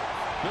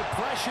 The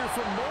pressure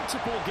from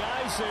multiple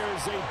guys there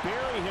as they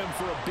bury him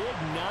for a big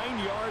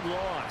 9-yard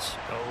loss.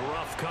 A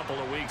rough couple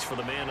of weeks for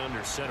the man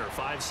under center.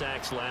 5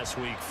 sacks last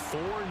week,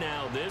 4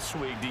 now this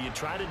week. Do you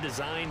try to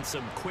design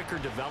some quicker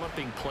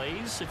developing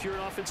plays if you're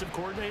an offensive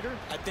coordinator?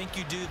 I think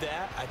you do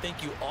that. I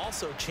think you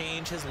also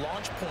change his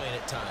launch point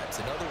at times.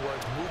 In other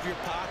words, move your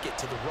pocket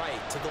to the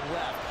right, to the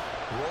left,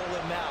 roll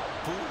him out,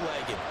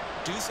 bootleg him.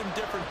 Do some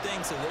different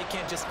things so they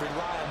can't just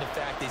rely on the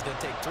fact that he's going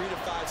to take 3 to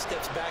 5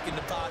 steps back in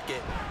the pocket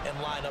and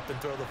line up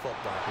and throw the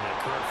football.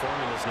 Yeah, current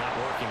formula is not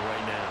working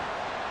right now.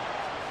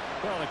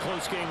 Well, in a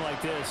close game like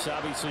this,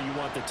 obviously you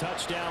want the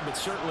touchdown, but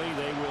certainly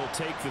they will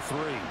take the 3.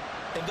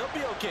 And they'll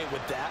be okay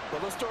with that,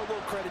 but let's throw a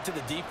little credit to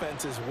the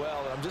defense as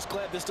well. I'm just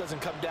glad this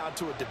doesn't come down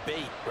to a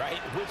debate, right?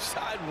 Which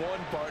side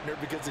won, partner?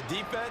 Because the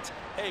defense,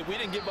 hey,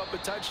 we didn't give up a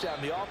touchdown.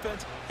 The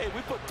offense, hey,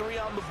 we put 3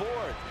 on the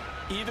board.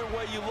 Either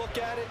way you look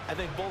at it, I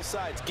think both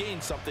sides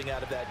gained something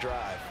out of that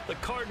drive. The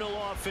Cardinal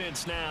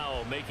offense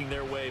now making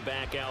their way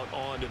back out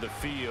onto the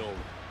field.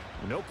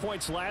 No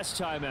points last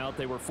time out.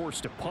 They were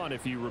forced to punt,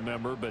 if you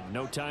remember, but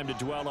no time to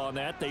dwell on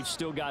that. They've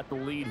still got the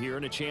lead here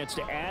and a chance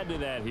to add to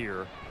that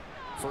here.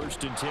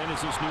 1st and 10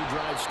 as this new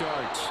drive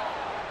starts.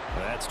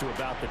 That's to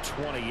about the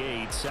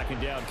 28.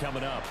 2nd down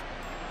coming up.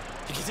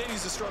 He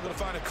continues to struggle to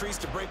find a crease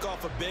to break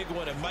off a big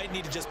one and might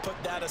need to just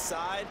put that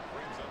aside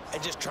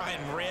and just try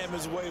and ram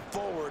his way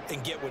forward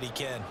and get what he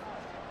can.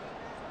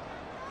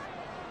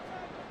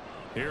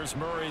 Here's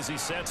Murray as he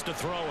sets to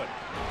throw it.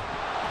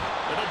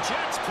 And the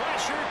Jets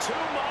pressure too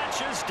much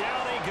as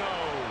down he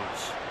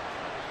goes.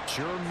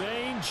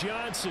 Jermaine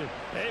Johnson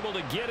able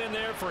to get in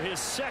there for his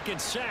 2nd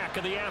sack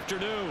of the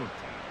afternoon.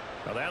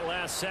 Now that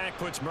last sack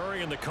puts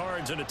Murray and the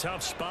Cards in a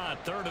tough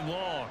spot. 3rd and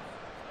long.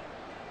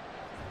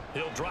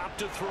 He'll drop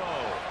to throw.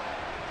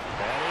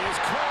 And he is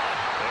caught.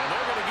 And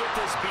they're going to get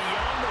this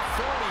beyond the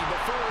 40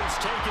 before he's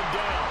taken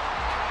down.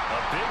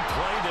 A big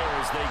play there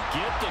as they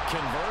get the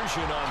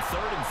conversion on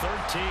 3rd and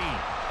 13.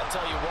 I'll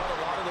tell you what, a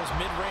lot of those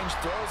mid-range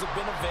throws have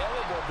been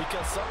available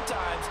because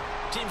sometimes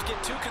teams get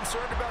too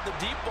concerned about the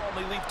deep ball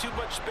and they leave too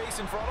much space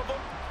in front of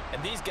them.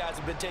 And these guys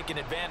have been taking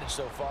advantage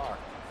so far.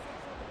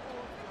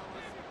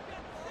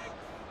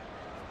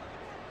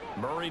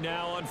 Murray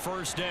now on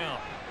first down.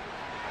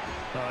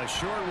 A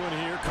short one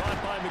here,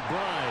 caught by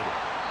McBride.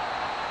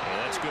 And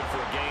that's good for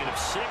a gain of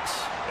 6,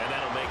 and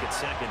that'll make it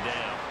second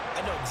down.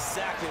 I know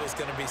exactly what's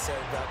going to be said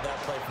about that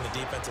play from the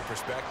defensive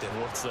perspective.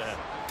 What's that?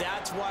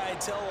 That's why I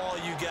tell all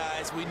you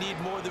guys we need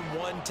more than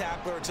one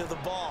tackler to the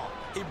ball.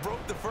 He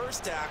broke the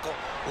first tackle.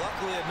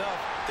 Luckily enough,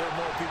 there are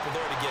more people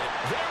there to get it.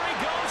 There he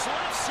goes,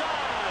 left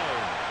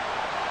side.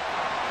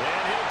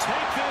 And he'll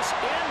take this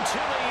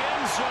into the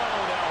end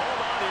zone. Now, hold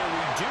on here.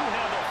 We do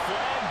have a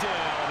flag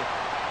down.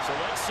 So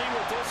let's see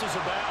what this is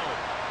about.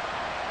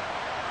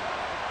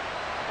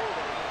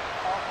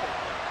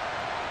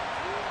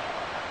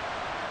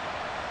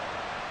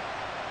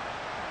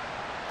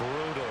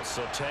 Brutal,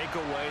 so take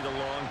away the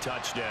long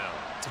touchdown.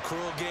 It's a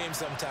cruel game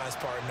sometimes,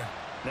 partner.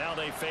 Now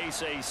they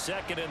face a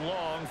 2nd and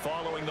long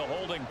following the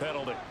holding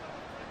penalty.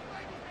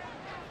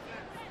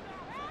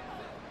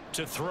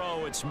 To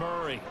throw, it's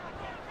Murray.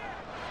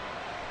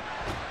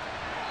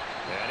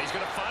 And he's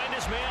going to find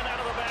his man out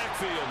of the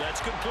backfield.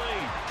 That's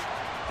complete.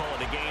 Call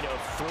it a gain of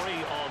 3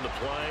 on the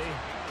play.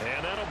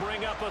 And that'll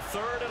bring up a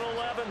 3rd and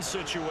 11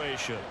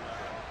 situation.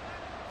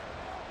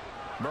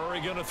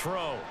 Murray going to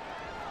throw.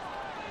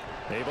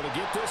 Able to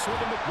get this one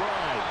to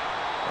McBride.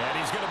 And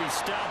he's going to be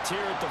stopped here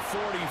at the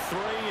 43,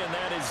 and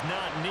that is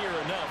not near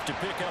enough to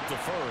pick up the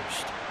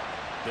first.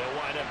 They'll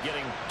wind up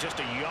getting just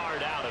a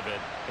yard out of it,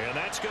 and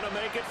that's going to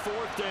make it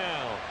 4th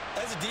down.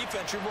 As a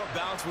defense, you're more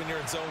balanced when you're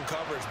in zone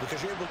coverage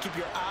because you're able to keep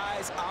your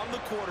eyes on the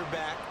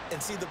quarterback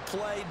and see the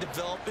play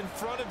develop in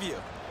front of you.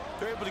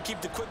 They're able to keep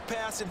the quick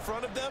pass in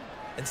front of them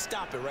and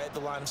stop it right at the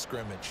line of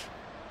scrimmage.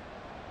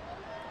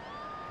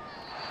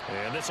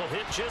 And this will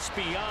hit just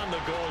beyond the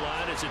goal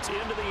line as it's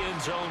into the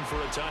end zone for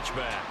a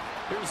touchback.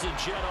 Here's the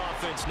Jet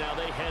offense now.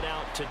 They head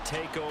out to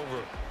take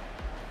over.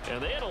 And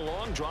they had a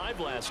long drive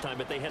last time,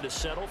 but they had to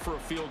settle for a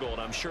field goal,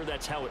 and I'm sure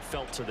that's how it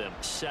felt to them,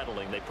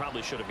 settling. They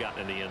probably should have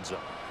gotten in the end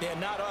zone. Yeah,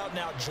 not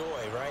out-and-out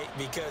joy, right?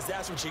 Because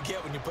that's what you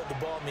get when you put the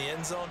ball in the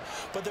end zone.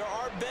 But there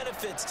are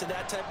benefits to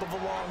that type of a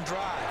long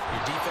drive.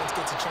 Your defense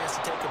gets a chance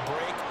to take a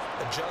break,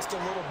 adjust a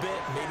little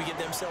bit, maybe get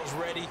themselves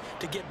ready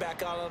to get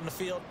back out on the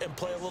field and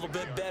play a little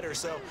bit better.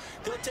 So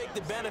they'll take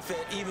the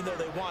benefit even though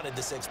they wanted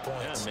the 6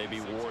 points. Yeah,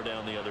 maybe wore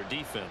down the other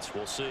defense.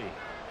 We'll see.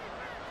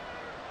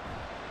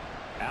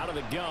 Out of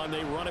the gun,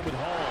 they run it with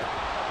Hall.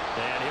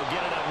 And he'll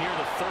get it up near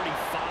the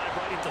 35,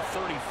 right at the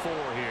 34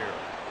 here.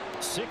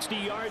 60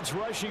 yards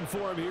rushing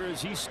for him here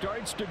as he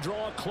starts to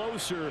draw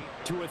closer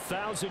to a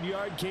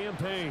 1,000-yard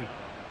campaign.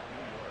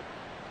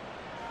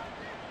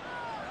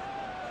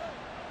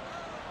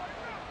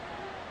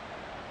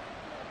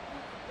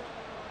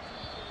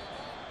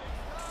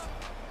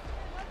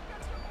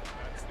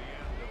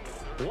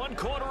 One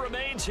quarter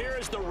remains here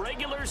as the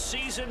regular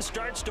season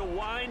starts to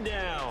wind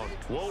down.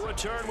 We'll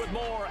return with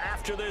more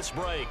after this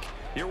break.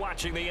 You're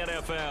watching the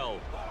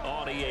NFL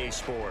on EA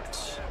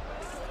Sports.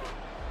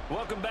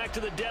 Welcome back to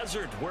the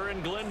desert. We're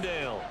in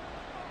Glendale.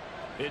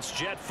 It's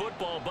Jet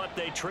football, but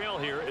they trail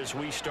here as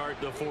we start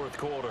the 4th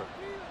quarter.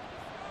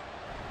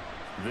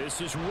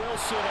 This is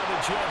Wilson on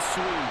the jet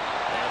sweep.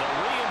 And the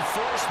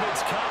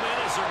reinforcements come in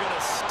as they're going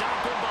to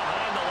stop him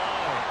behind the line.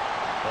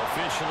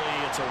 Officially,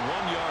 it's a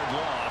 1-yard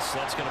loss.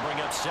 That's going to bring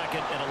up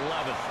 2nd and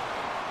 11.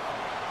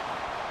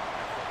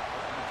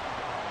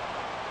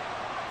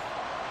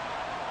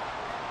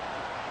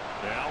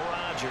 Now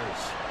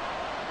Rodgers.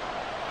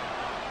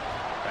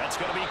 That's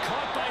going to be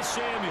caught by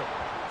Samuel.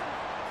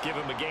 Give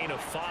him a gain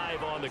of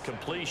 5 on the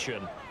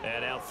completion.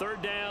 And now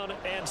 3rd down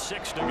and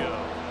 6 to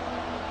go.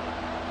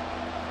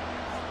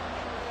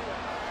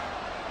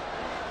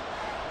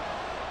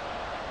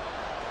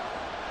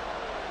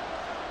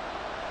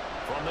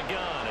 From the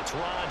gun, it's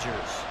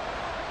Rodgers.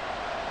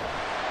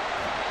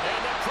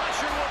 And the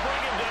pressure will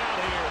bring him down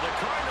here. The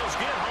Cardinals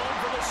get home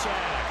for the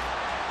sack.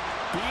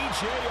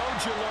 B.J.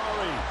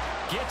 Ojulari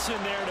gets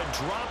in there to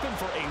drop him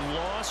for a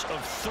loss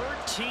of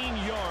 13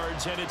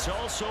 yards, and it's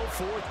also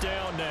 4th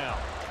down now.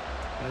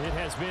 It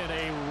has been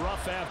a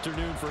rough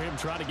afternoon for him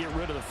trying to get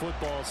rid of the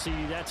football.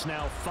 See, that's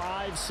now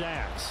 5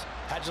 sacks.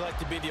 How'd you like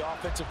to be the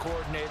offensive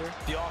coordinator,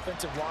 the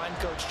offensive line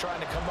coach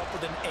trying to come up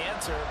with an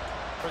answer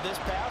for this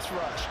pass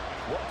rush?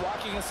 What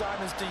blocking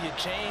assignments do you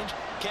change?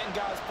 Can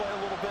guys play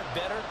a little bit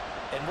better?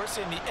 And we're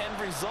seeing the end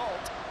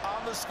result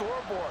on the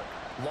scoreboard.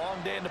 Long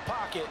day in the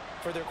pocket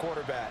for their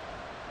quarterback.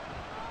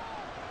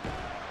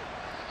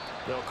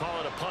 They'll call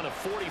it a punt of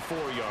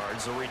 44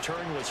 yards. The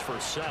return was for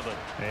 7.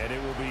 And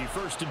it will be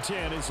 1st and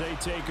 10 as they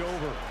take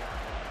over.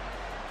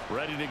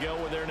 Ready to go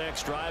with their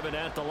next drive, and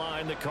at the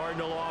line, the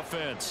Cardinal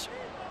offense.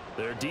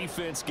 Their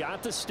defense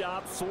got the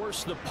stop,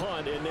 forced the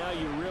punt, and now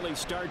you really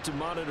start to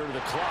monitor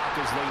the clock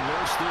as they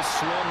nurse this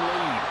slim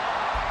lead.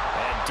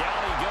 And down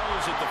he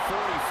goes at the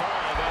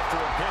 45 after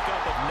a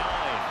pickup of 9.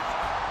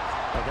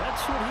 Now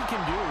that's what he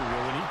can do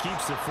when he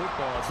keeps the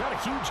football. It's not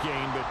a huge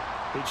gain, but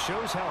it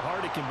shows how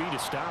hard it can be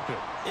to stop it.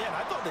 Yeah, and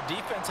I thought the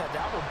defense had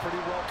that one pretty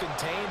well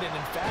contained, and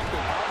in fact,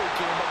 they probably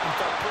came up and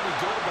felt pretty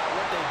good about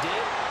what they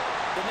did.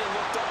 Then they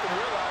looked up and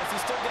realized he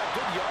still got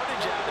good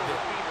yardage out of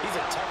it. He's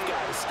a tough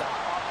guy to stop.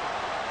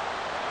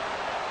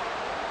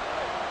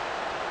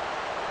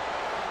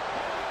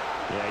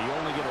 Yeah, you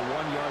only get a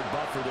 1-yard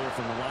buffer there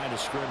from the line of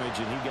scrimmage,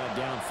 and he got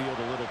downfield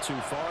a little too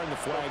far, and the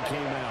flag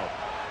came out.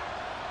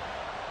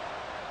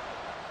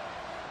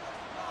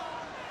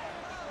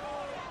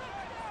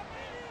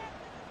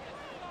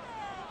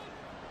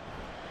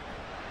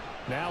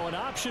 Now an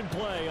option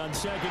play on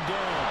second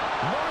down.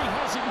 Murray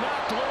has it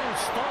knocked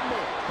loose.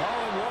 Fumble.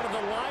 Oh, and one of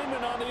the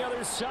linemen on the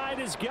other side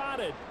has got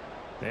it.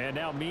 And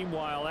now,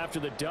 meanwhile, after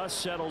the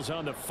dust settles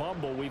on the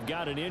fumble, we've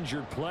got an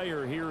injured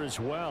player here as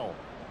well.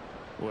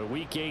 Well,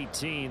 week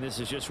 18, this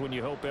is just when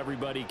you hope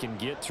everybody can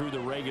get through the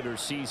regular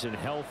season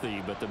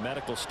healthy, but the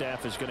medical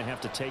staff is going to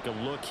have to take a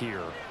look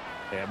here,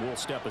 and we'll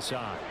step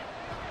aside.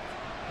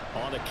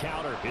 On the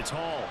counter, it's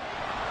Hall.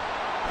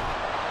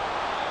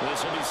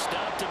 This will be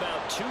stopped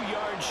about 2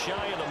 yards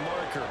shy of the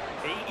marker.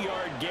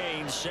 8-yard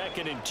gain,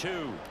 2nd and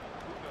 2.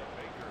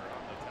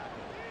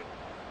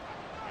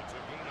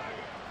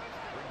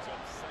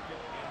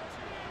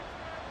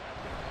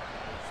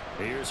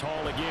 Here's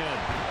Hall again.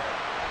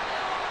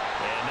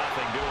 And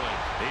nothing doing.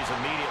 He's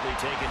immediately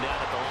taken down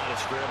at the line of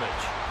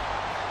scrimmage.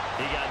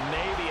 He got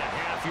maybe a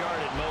half yard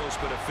at most,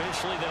 but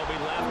officially they'll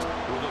be left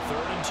with a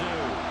 3rd and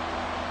 2.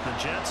 The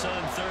Jets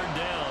on 3rd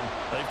down.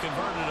 They've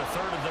converted a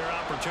third of their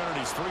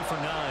opportunities, 3 for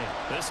 9.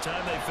 This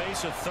time they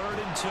face a 3rd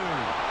and 2.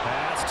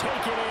 Pass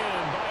taken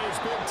in by his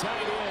big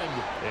tight end.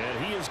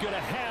 And he is going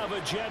to have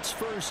a Jets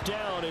first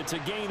down. It's a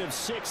gain of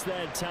 6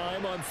 that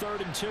time on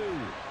 3rd and 2.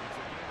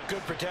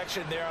 Good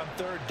protection there on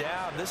 3rd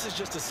down. This is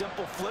just a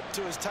simple flip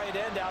to his tight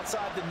end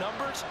outside the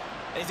numbers,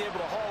 and he's able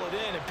to haul it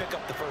in and pick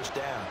up the first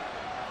down.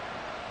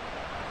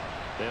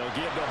 They'll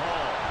give to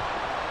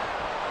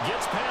Hall.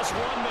 Gets past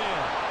one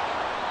man.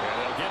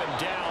 And they'll get him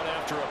down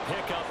after a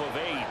pickup of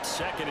 8,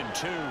 2nd and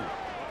 2.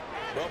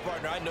 Well,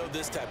 partner, I know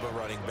this type of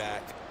running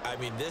back. I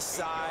mean, this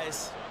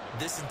size,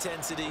 this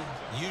intensity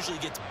usually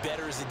gets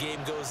better as the game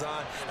goes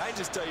on. I can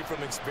just tell you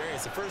from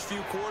experience, the first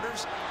few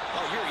quarters,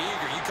 oh, you're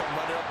eager. You come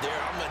running up there,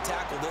 I'm going to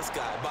tackle this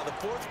guy. By the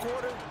 4th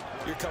quarter,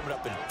 you're coming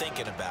up and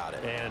thinking about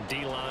it. And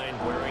D-line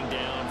wearing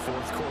down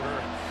 4th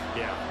quarter.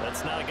 Yeah,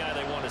 that's not a guy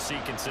they want to see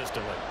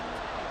consistently.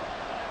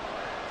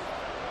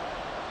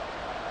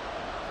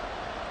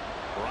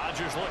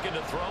 Rodgers looking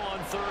to throw on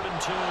 3rd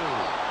and 2.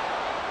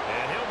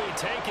 And he'll be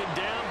taken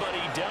down, but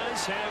he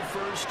does have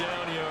first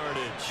down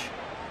yardage.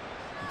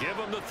 Give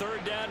him the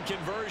 3rd down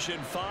conversion,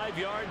 5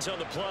 yards on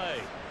the play.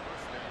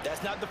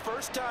 That's not the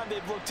first time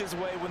they've looked his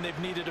way when they've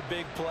needed a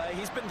big play.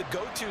 He's been the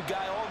go-to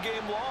guy all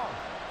game long.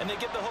 And they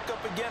get the hook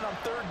up again on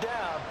 3rd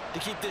down to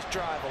keep this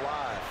drive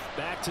alive.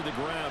 Back to the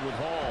ground with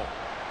Hall.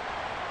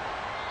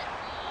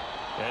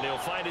 And he'll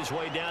find his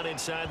way down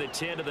inside the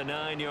 10 to the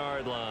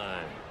 9-yard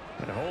line.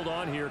 And hold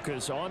on here,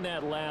 because on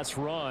that last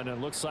run, it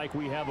looks like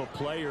we have a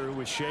player who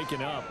was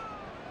shaken up.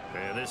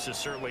 And this is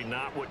certainly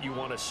not what you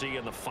want to see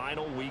in the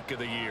final week of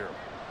the year.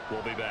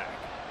 We'll be back.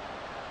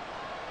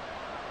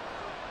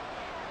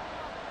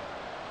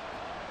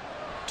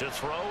 To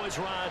throw is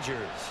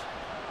Rodgers.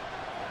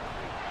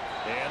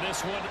 And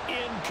this one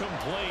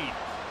incomplete.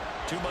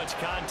 Too much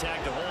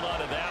contact to hold on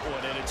to that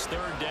one, and it's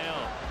 3rd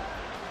down.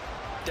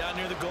 Down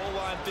near the goal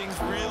line, things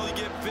really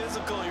get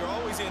physical. You're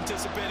always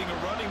anticipating a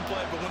running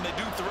play, but when they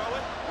do throw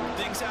it,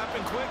 things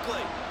happen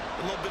quickly.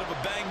 A little bit of a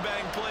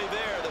bang-bang play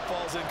there that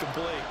falls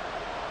incomplete.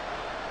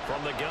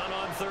 From the gun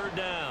on 3rd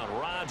down,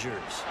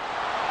 Rodgers.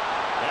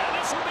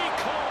 And this will be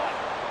caught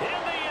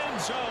in the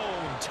end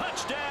zone.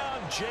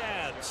 Touchdown,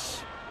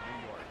 Jets.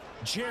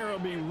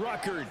 Jeremy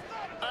Ruckert,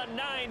 a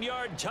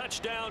 9-yard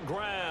touchdown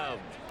grab.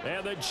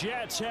 And the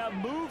Jets have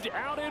moved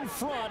out in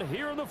front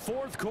here in the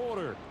 4th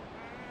quarter.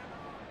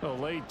 A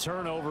late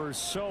turnover is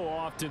so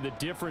often the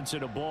difference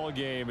in a ball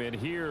game, and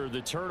here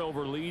the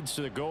turnover leads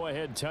to the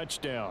go-ahead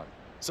touchdown.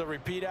 So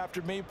repeat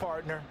after me,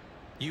 partner.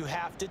 You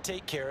have to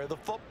take care of the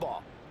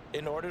football.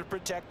 In order to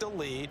protect a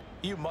lead,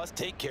 you must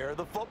take care of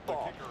the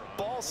football.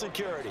 Ball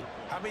security.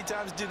 How many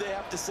times do they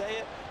have to say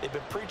it? They've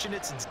been preaching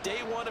it since day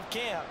 1 of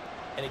camp,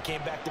 and it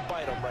came back to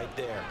bite them right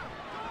there.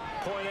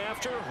 Point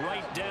after,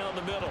 right down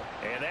the middle,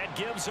 and that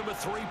gives them a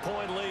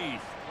 3-point lead.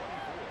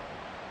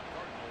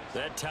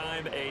 That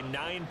time, a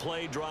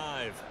 9-play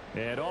drive.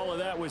 And all of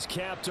that was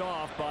capped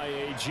off by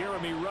a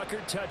Jeremy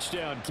Ruckert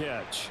touchdown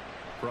catch.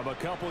 From a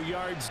couple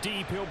yards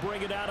deep, he'll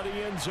bring it out of the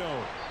end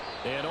zone.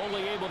 And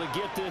only able to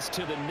get this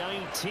to the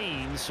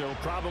 19, so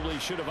probably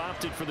should have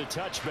opted for the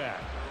touchback.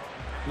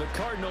 The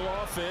Cardinal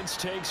offense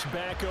takes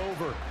back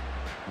over.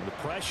 The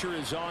pressure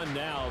is on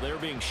now. They're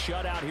being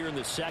shut out here in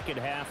the second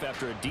half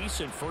after a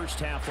decent first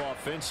half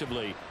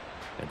offensively.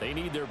 And they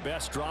need their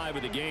best drive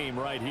of the game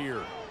right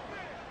here.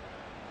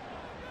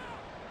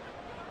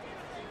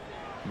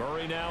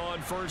 Murray now on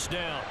 1st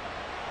down.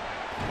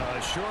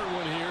 A short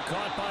one here,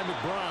 caught by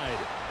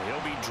McBride. He'll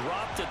be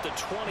dropped at the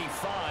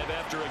 25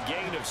 after a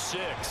gain of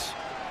 6.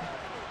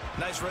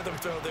 Nice rhythm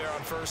throw there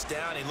on 1st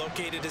down. He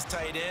located his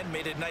tight end,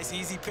 made a nice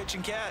easy pitch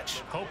and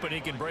catch. Hoping he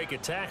can break a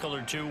tackle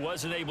or two.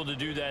 Wasn't able to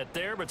do that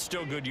there, but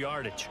still good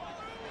yardage.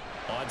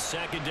 On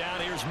 2nd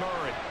down, here's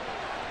Murray.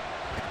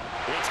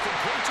 It's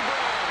complete to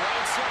Brown,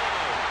 right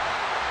side.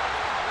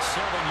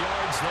 7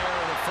 yards there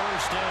on the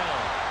 1st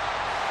down.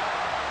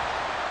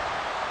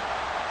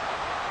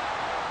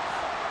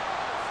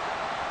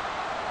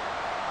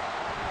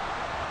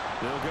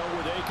 They'll go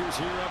with Akers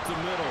here up the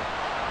middle.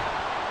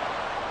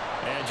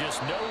 And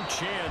just no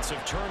chance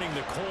of turning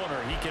the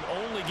corner. He can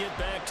only get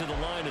back to the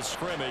line of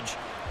scrimmage.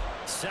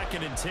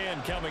 2nd and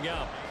 10 coming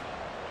up.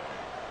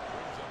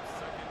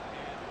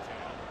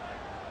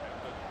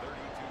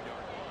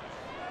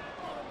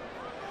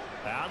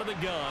 Out of the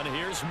gun,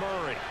 here's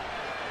Murray.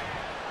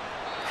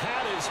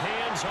 Had his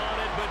hands on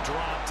it, but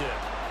dropped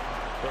it.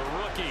 The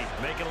rookie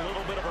making a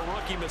little bit of a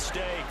rookie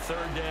mistake.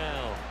 3rd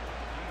down.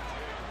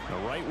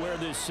 Now, right where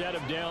this set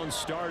of downs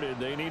started,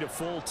 they need a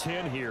full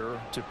 10 here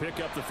to pick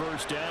up the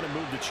 1st down and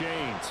move the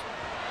chains.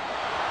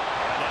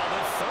 And now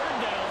the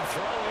 3rd down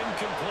throw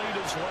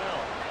incomplete as well.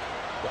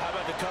 Well, how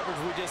about the coverage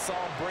we just saw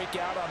him break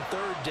out on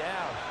 3rd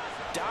down?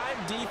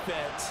 Dime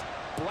defense,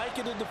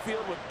 blanketed the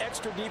field with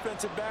extra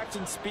defensive backs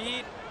and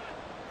speed,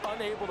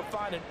 unable to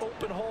find an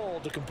open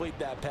hole to complete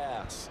that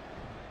pass.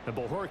 And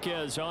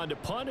Bojorquez on to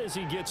punt as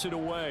he gets it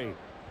away.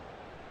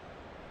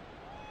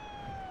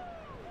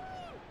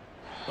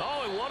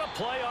 Oh, and what a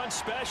play on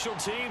special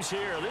teams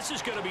here. This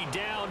is going to be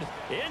down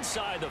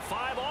inside the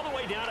 5, all the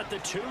way down at the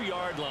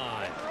 2-yard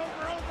line.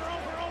 Over.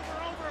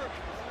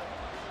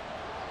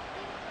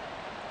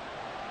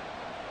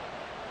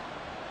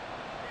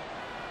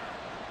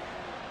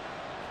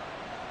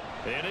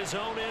 In his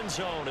own end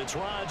zone, it's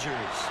Rodgers.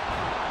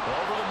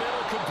 Over the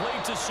middle,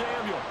 complete to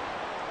Samuel.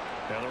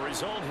 And the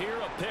result here,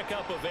 a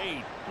pickup of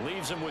 8.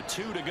 Leaves him with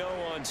 2 to go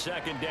on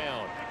 2nd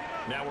down.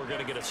 Now we're going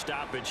to get a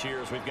stoppage here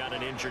as we've got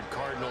an injured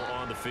Cardinal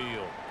on the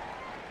field.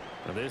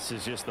 Now this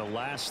is just the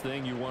last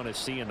thing you want to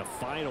see in the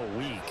final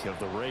week of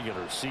the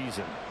regular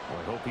season. Well,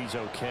 I hope he's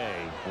okay.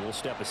 We'll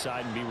step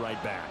aside and be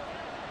right back.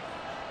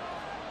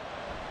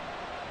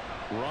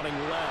 Running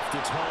left,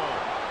 it's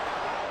Hall.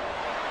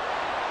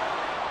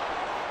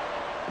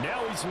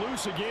 Now he's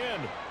loose again.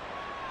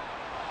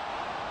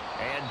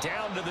 And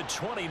down to the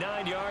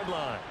 29-yard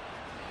line.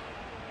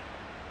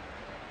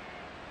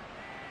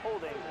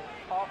 Holding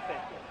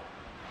offense.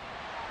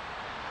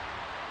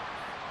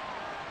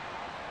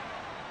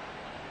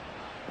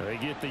 They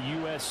get the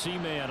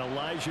USC man,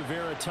 Elijah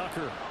Vera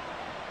Tucker.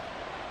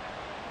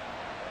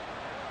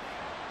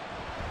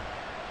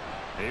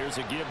 Here's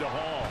a give to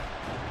Hall.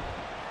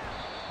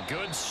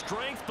 Good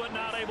strength, but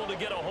not able to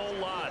get a whole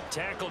lot.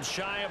 Tackled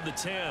shy of the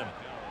 10.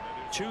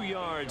 2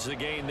 yards the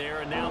gain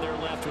there, and now they're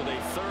left with a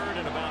 3rd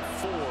and about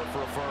 4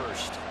 for a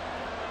 1st.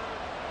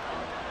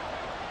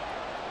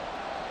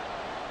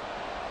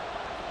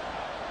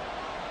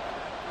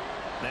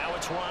 Now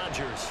it's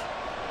Rodgers.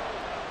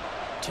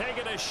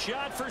 Taking a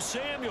shot for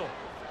Samuel.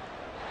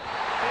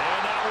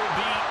 And that will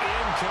be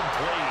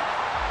incomplete.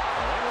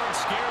 Well, they weren't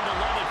scared to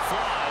let it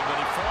fly, but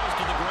he falls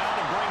to the ground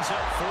and brings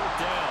up 4th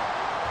down.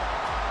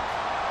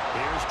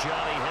 Here's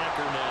Johnny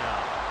Hecker now,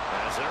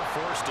 as they're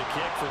forced to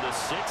kick for the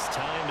 6th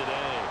time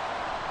today.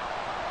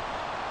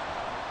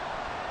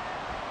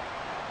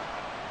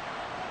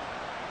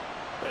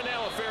 And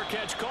now a fair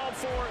catch called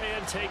for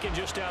and taken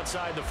just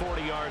outside the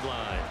 40-yard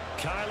line.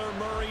 Kyler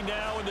Murray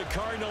now in the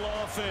Cardinal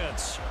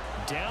offense.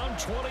 Down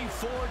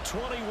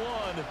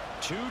 24-21,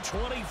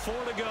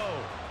 2:24 to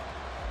go.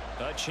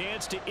 A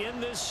chance to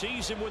end this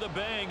season with a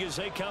bang as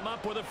they come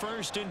up with a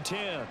 1st and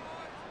 10.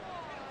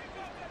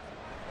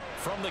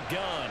 From the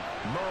gun,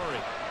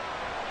 Murray.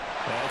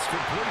 That's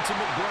complete to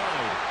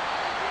McBride.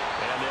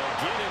 And they'll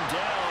get him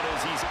down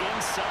as he's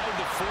inside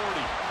the 40.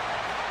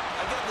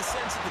 I got the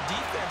sense that the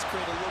defense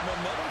created a little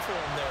momentum for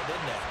him there,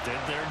 didn't it?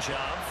 Did their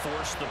job,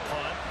 forced the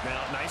punt.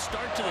 Now, nice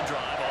start to the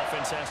drive.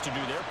 Offense has to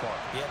do their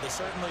part. Yeah, they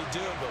certainly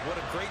do, but what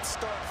a great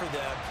start for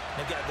them.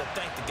 They've got to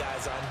thank the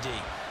guys on D.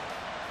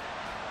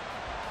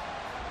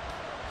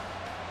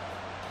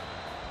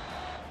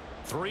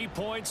 Three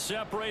points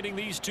separating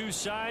these two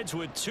sides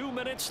with 2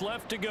 minutes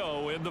left to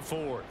go in the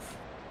 4th.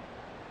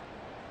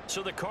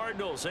 So the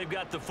Cardinals, they've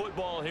got the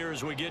football here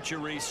as we get you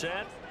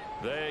reset.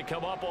 They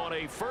come up on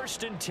a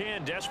 1st and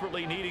 10,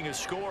 desperately needing a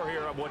score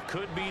here on what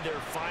could be their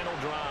final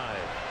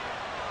drive.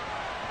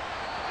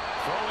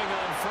 Throwing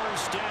on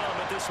 1st down,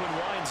 but this one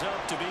winds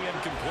up to be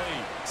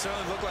incomplete.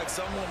 Certainly looked like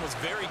someone was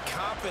very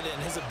confident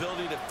in his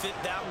ability to fit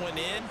that one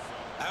in.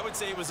 I would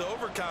say he was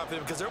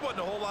overconfident because there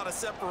wasn't a whole lot of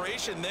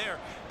separation there.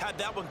 Had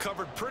that one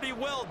covered pretty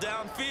well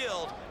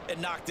downfield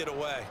and knocked it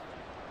away.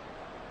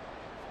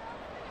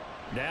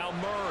 Now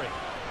Murray.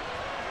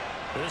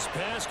 This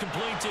pass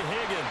complete to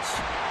Higgins.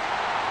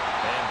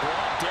 And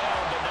brought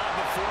down, but not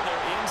before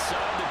they're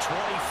inside the 25.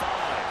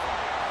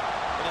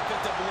 And they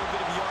picked up a little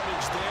bit of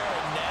yardage there,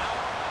 and now,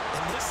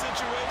 in this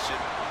situation,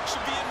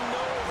 should be in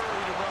no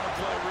hurry to run a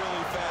play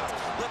really fast.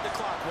 Let the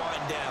clock wind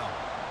down.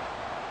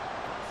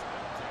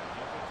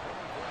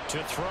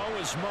 To throw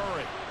is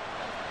Murray.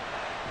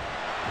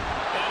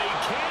 And he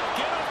can't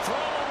get a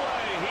throw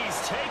away. He's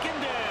taken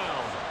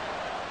down.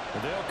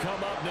 They'll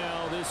come up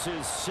now. This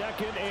is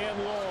 2nd and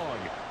long.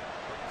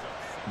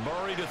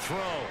 Murray to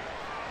throw.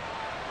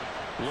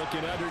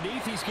 Looking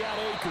underneath, he's got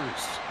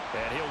Akers.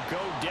 And he'll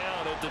go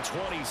down at the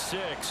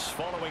 26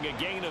 following a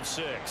gain of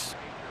 6.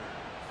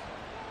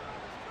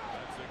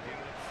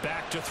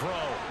 Back to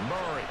throw.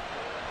 Murray.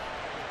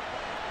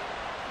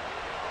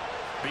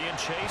 being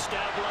chased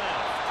out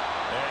left.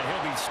 And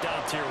he'll be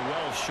stopped here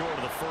well short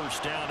of the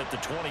first down at the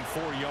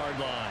 24-yard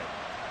line.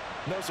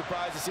 No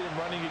surprise to see him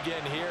running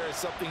again here. It's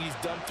something he's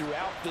done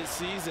throughout this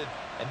season.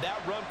 And that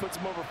run puts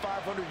him over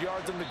 500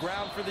 yards on the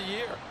ground for the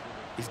year.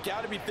 He's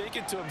got to be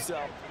thinking to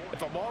himself,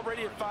 if I'm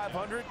already at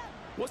 500,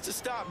 what's to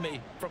stop me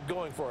from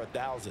going for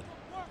 1,000?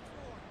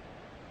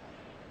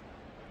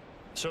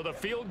 So the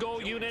field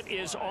goal unit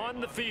is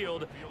on the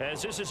field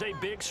as this is a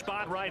big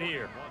spot right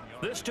here.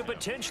 This to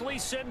potentially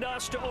send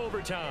us to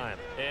overtime.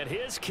 And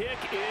his kick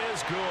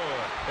is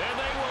good. And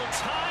they will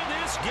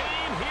tie this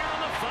game here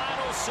in the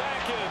final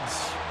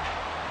seconds.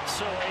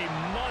 So a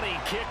money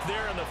kick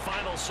there in the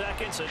final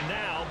seconds. And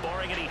now,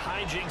 barring any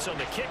hijinks on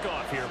the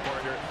kickoff here,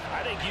 partner,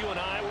 I think you and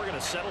I, we're going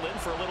to settle in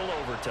for a little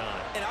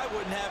overtime. And I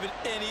wouldn't have it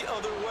any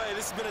other way.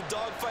 This has been a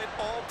dogfight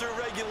all through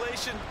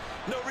regulation.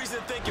 No reason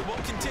to think it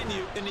won't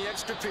continue in the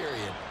extra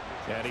period.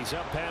 And he's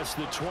up past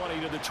the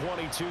 20 to the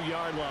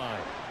 22-yard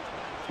line.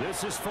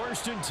 This is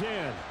 1st and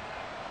 10.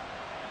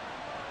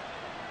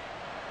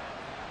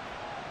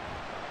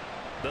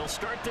 They'll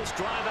start this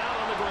drive out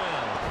on the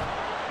ground.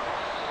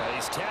 And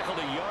he's tackled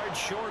a yard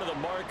short of the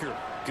marker.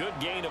 Good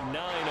gain of 9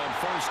 on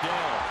 1st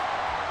down.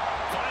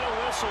 Final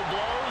whistle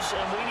blows,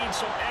 and we need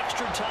some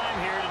extra time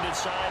here to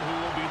decide who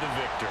will be the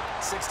victor.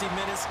 60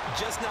 minutes,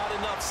 just not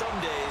enough some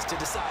days to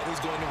decide who's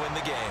going to win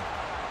the game.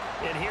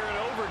 And here in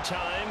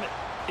overtime,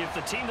 if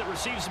the team that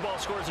receives the ball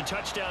scores a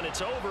touchdown,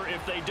 it's over.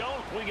 If they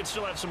don't, we can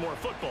still have some more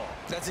football.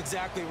 That's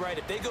exactly right.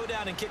 If they go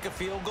down and kick a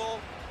field goal,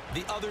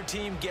 the other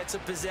team gets a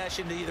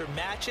possession to either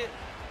match it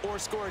or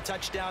score a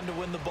touchdown to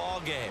win the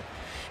ball game.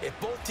 If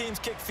both teams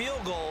kick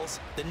field goals,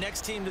 the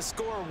next team to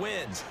score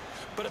wins.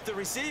 But if the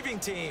receiving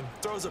team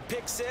throws a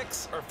pick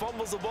six or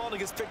fumbles the ball and it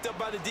gets picked up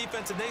by the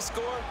defense and they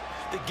score,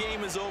 the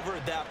game is over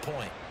at that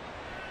point.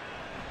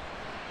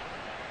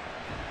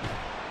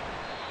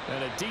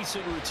 And a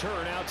decent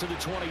return out to the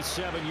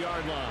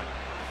 27-yard line.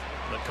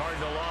 The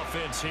Cardinal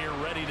offense here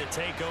ready to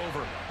take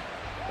over.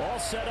 All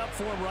set up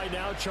for him right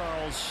now,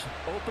 Charles.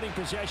 Opening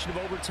possession of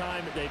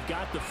overtime. They've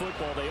got the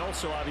football. They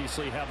also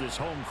obviously have this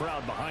home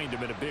crowd behind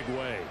them in a big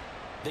way.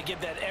 They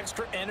get that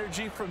extra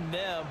energy from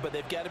them, but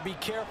they've got to be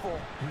careful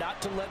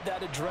not to let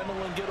that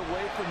adrenaline get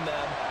away from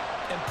them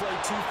and play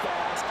too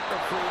fast or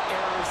create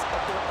errors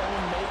of their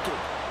own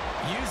making.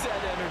 Use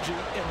that energy,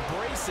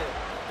 embrace it,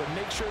 but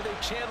make sure they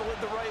channel it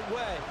the right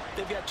way.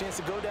 They've got a chance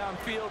to go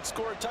downfield,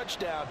 score a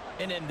touchdown,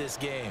 and end this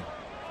game.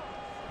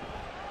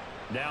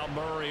 Now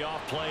Murray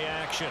off play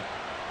action.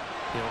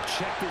 He'll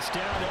check this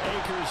down to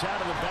Akers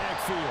out of the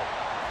backfield.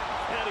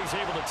 And he's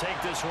able to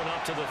take this one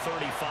up to the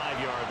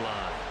 35-yard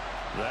line.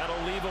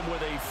 That'll leave him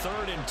with a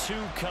 3rd and 2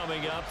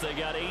 coming up. They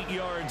got 8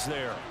 yards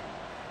there.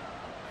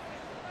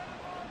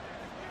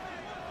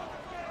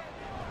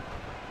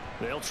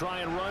 They'll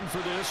try and run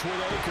for this with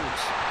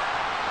Akers.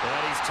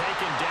 And he's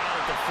taken down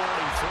at the 43,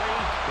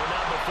 but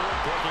not before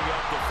picking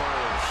up the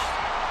first.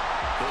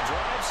 The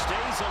drive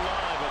stays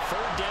alive, a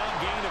 3rd down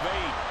gain of 8.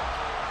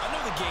 I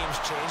know the game's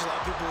changed. A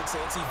lot of people would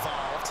say it's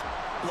evolved.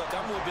 Look,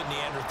 I'm a little bit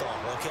Neanderthal,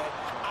 okay?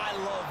 I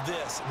love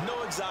this.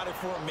 No exotic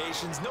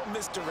formations, no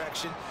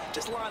misdirection.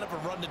 Just line up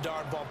and run the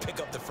darn ball, pick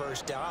up the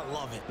first down. I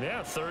love it.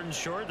 Yeah, 3rd and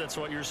short, that's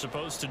what you're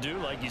supposed to do.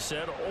 Like you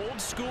said, old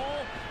school,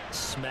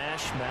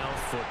 smash mouth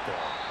football.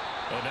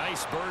 A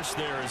nice burst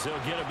there as they'll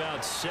get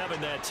about 7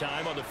 that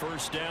time on the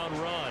 1st down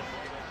run.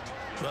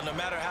 But no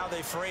matter how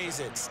they phrase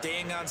it,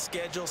 staying on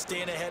schedule,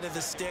 staying ahead of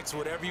the sticks,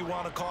 whatever you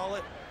want to call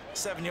it,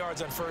 7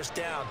 yards on 1st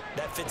down,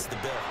 that fits the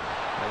bill.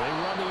 And they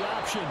run the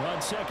option on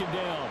 2nd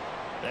down.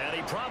 And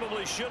he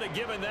probably should have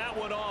given that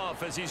one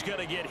off as he's going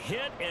to get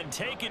hit and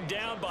taken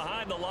down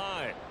behind the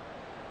line.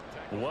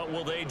 What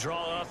will they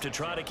draw up to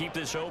try to keep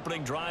this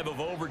opening drive of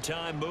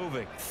overtime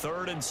moving?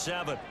 3rd and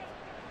 7.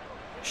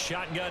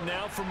 Shotgun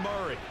now from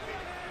Murray.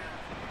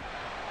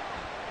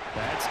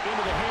 That's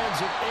into the hands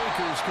of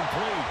Akers,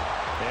 complete.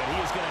 And he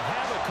is going to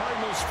have a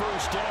Cardinals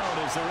 1st down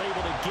as they're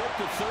able to get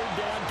the 3rd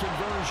down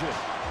conversion.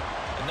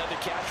 Another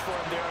catch for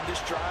him there on this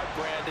drive,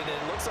 Brandon, and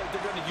it looks like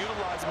they're going to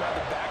utilize him out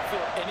of the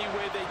backfield any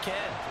way they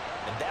can.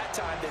 And that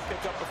time they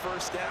pick up a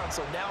 1st down.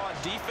 So now on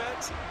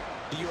defense,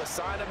 do you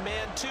assign a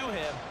man to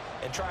him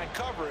and try and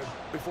cover him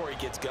before he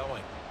gets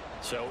going?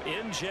 So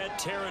in jet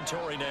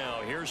territory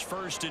now. Here's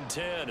 1st and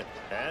 10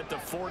 at the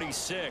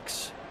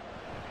 46.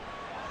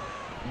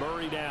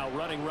 Murray now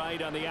running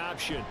right on the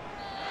option.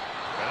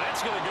 And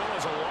that's going to go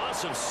as a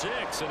loss of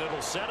 6, and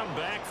it'll set him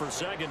back for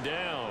 2nd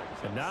down.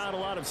 And not a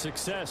lot of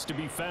success to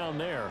be found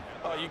there.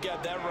 Oh, you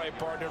got that right,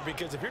 partner,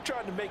 because if you're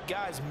trying to make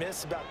guys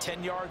miss about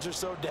 10 yards or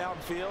so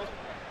downfield,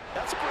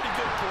 that's a pretty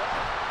good play.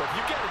 But if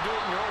you've got to do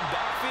it in your own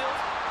backfield,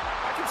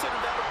 I consider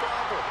that a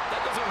problem.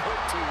 That doesn't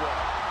work too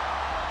well.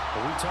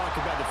 When we talk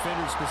about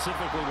defenders,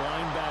 specifically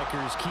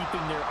linebackers,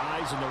 keeping their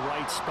eyes in the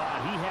right spot,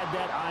 he had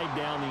that eye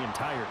down the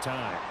entire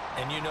time.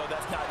 And you know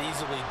that's not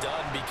easily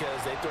done because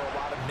they throw a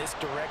lot of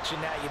misdirection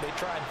at you. They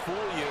try and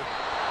fool you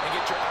and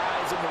get your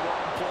eyes in the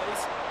wrong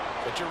place.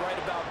 But you're right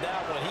about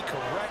that one. He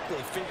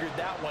correctly figured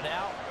that one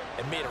out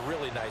and made a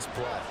really nice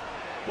play.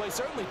 Well, he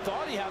certainly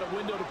thought he had a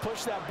window to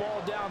push that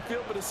ball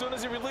downfield, but as soon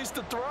as he released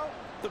the throw,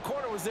 the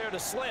corner was there to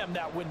slam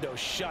that window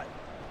shut.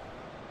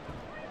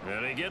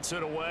 And he gets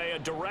it away, a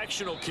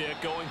directional kick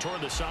going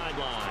toward the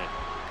sideline.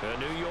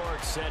 New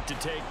York set to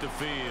take the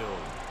field.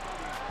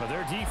 Well,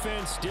 their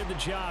defense did the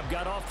job,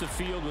 got off the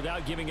field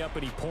without giving up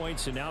any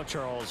points, and now,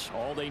 Charles,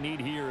 all they need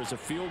here is a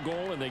field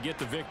goal, and they get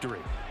the victory.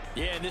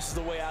 Yeah, and this is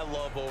the way I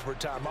love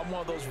overtime. I'm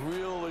one of those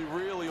really,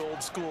 really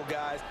old school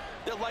guys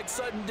that like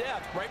sudden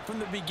death right from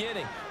the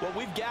beginning. Well,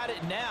 we've got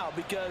it now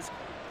because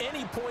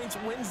any points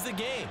wins the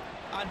game.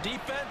 On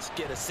defense,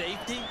 get a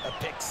safety, a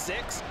pick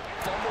six,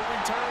 fumble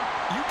return,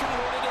 you can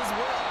win it as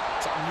well.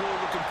 So I'm really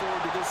looking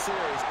forward to this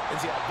series and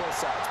see how both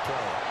sides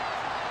play.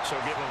 So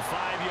give him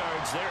 5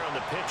 yards there on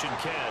the pitch and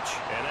catch,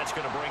 and that's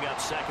going to bring up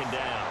second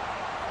down.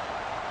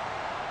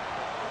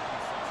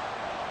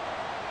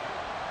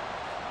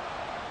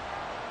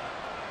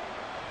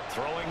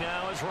 Throwing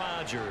now is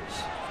Rodgers.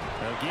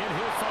 Again,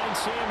 he'll find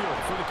Samuel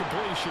for the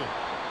completion.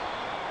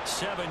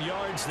 7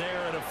 yards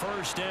there and a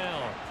first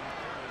down.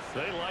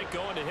 They like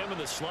going to him in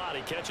the slot.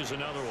 He catches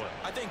another one.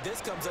 I think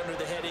this comes under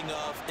the heading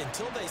of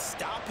until they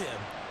stop him,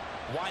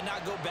 why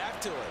not go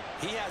back to it?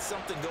 He has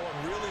something going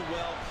really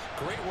well.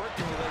 Great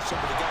working relationship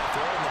with the guy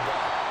throwing the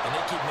ball, and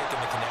they keep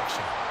making the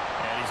connection.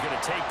 And he's going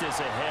to take this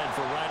ahead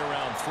for right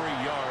around 3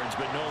 yards,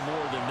 but no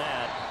more than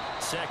that.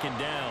 Second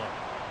down.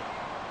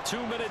 2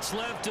 minutes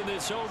left in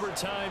this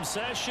overtime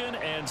session,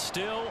 and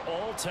still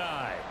all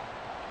tie.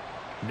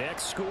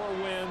 Next score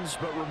wins,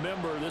 but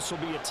remember, this will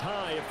be a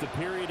tie if the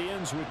period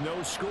ends with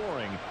no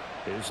scoring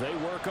as they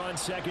work on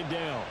second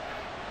down.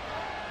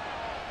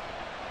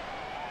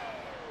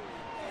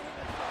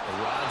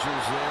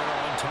 Rodgers there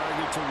on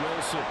target to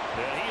Wilson.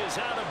 And he is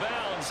out of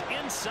bounds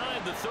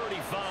inside the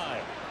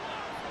 35.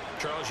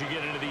 Charles, you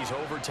get into these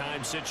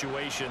overtime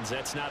situations,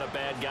 that's not a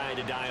bad guy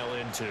to dial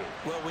into.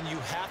 Well, when you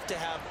have to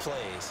have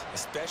plays,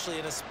 especially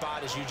in a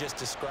spot as you just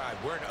described,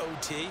 we're in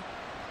OT,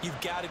 you've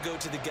got to go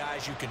to the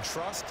guys you can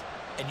trust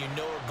and you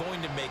know are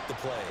going to make the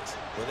plays.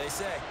 Well, they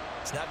say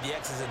it's not the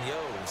X's and the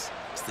O's,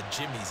 it's the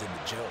Jimmies and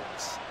the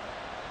Joes.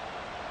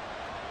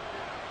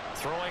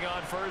 Throwing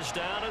on first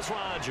down is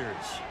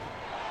Rodgers.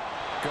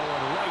 Going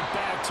right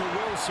back to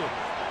Wilson.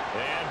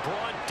 And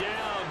brought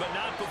down, but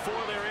not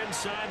before they're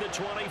inside the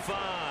 25.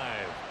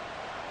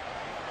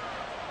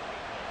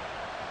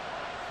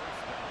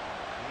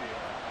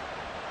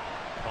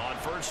 On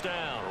first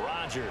down,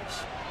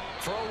 Rodgers.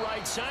 Throw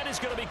right side is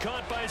going to be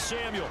caught by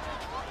Samuel.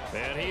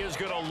 And he is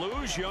going to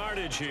lose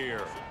yardage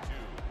here.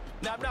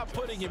 Now, I'm not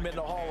putting him in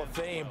the Hall of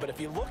Fame, but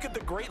if you look at the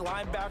great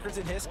linebackers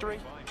in history,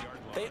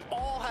 they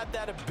all have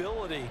that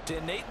ability to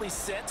innately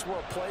sense where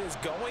a play is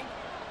going,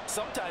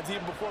 sometimes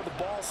even before the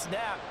ball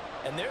snapped,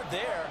 and they're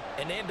there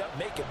and they end up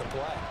making the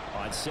play.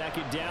 On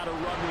second down, a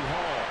run with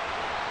Hall.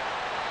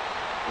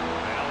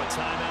 Now a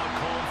timeout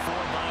called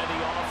for by the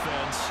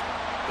offense.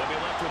 They'll be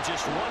left with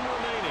just one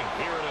remaining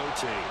here at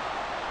OT.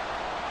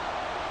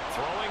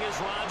 Throwing is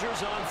Rodgers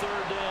on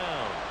third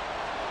down.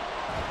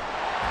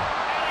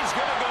 And he's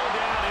going to go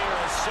down here,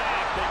 a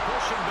sack. They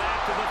push him back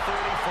to the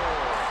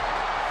 34.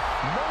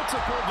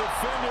 Multiple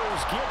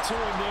defenders get to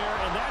him there,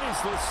 and that is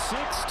the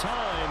 6th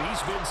time he's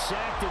been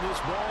sacked in this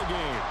ball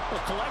game. Well,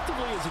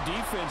 collectively as a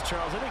defense,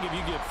 Charles, I think if you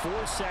get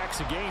 4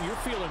 sacks a game,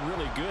 you're feeling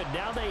really good.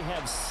 Now they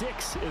have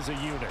 6 as a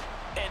unit.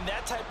 And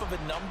that type of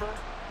a number,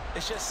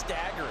 it's just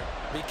staggering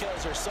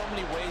because there's so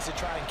many ways to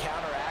try and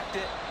counteract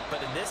it.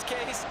 But in this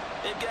case,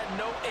 they've got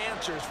no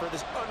answers for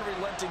this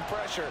unrelenting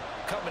pressure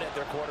coming at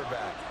their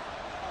quarterback.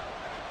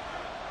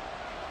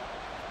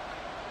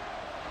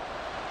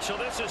 So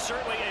this is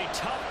certainly a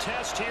tough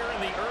test here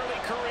in the early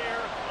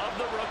career of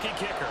the rookie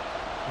kicker.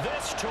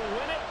 This to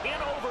win it in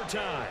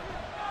overtime.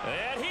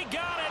 And he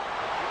got it.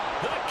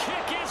 The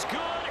kick is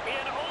good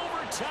in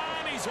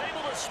overtime. He's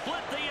able to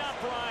split the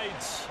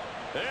uprights.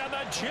 And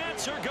the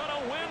Jets are going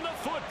to win the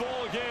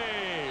football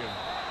game.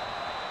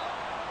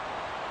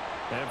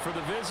 And for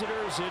the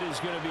visitors, it is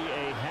going to be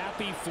a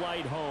happy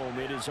flight home.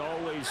 It is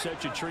always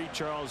such a treat,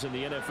 Charles, in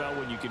the NFL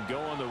when you can go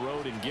on the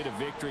road and get a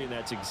victory, and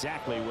that's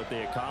exactly what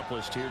they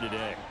accomplished here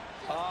today.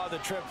 The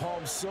trip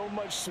home so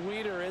much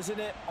sweeter, isn't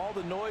it? All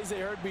the noise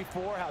they heard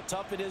before, how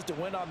tough it is to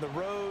win on the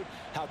road,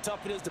 how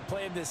tough it is to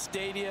play in this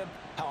stadium,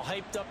 how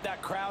hyped up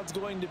that crowd's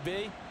going to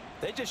be.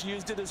 They just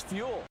used it as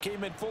fuel.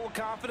 Came in full of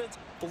confidence,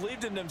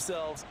 believed in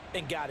themselves,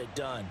 and got it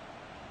done.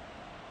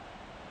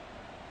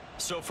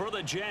 So for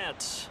the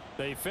Jets,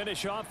 they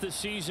finish off the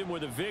season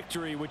with a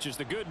victory, which is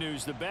the good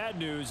news. The bad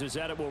news is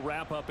that it will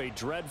wrap up a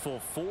dreadful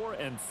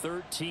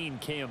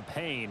 4-13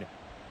 campaign.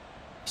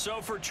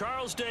 So for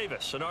Charles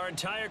Davis and our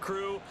entire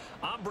crew,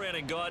 I'm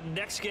Brandon Gaudin.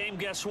 Next game,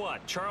 guess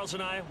what? Charles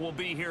and I will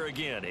be here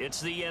again.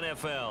 It's the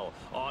NFL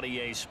on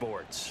EA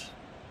Sports.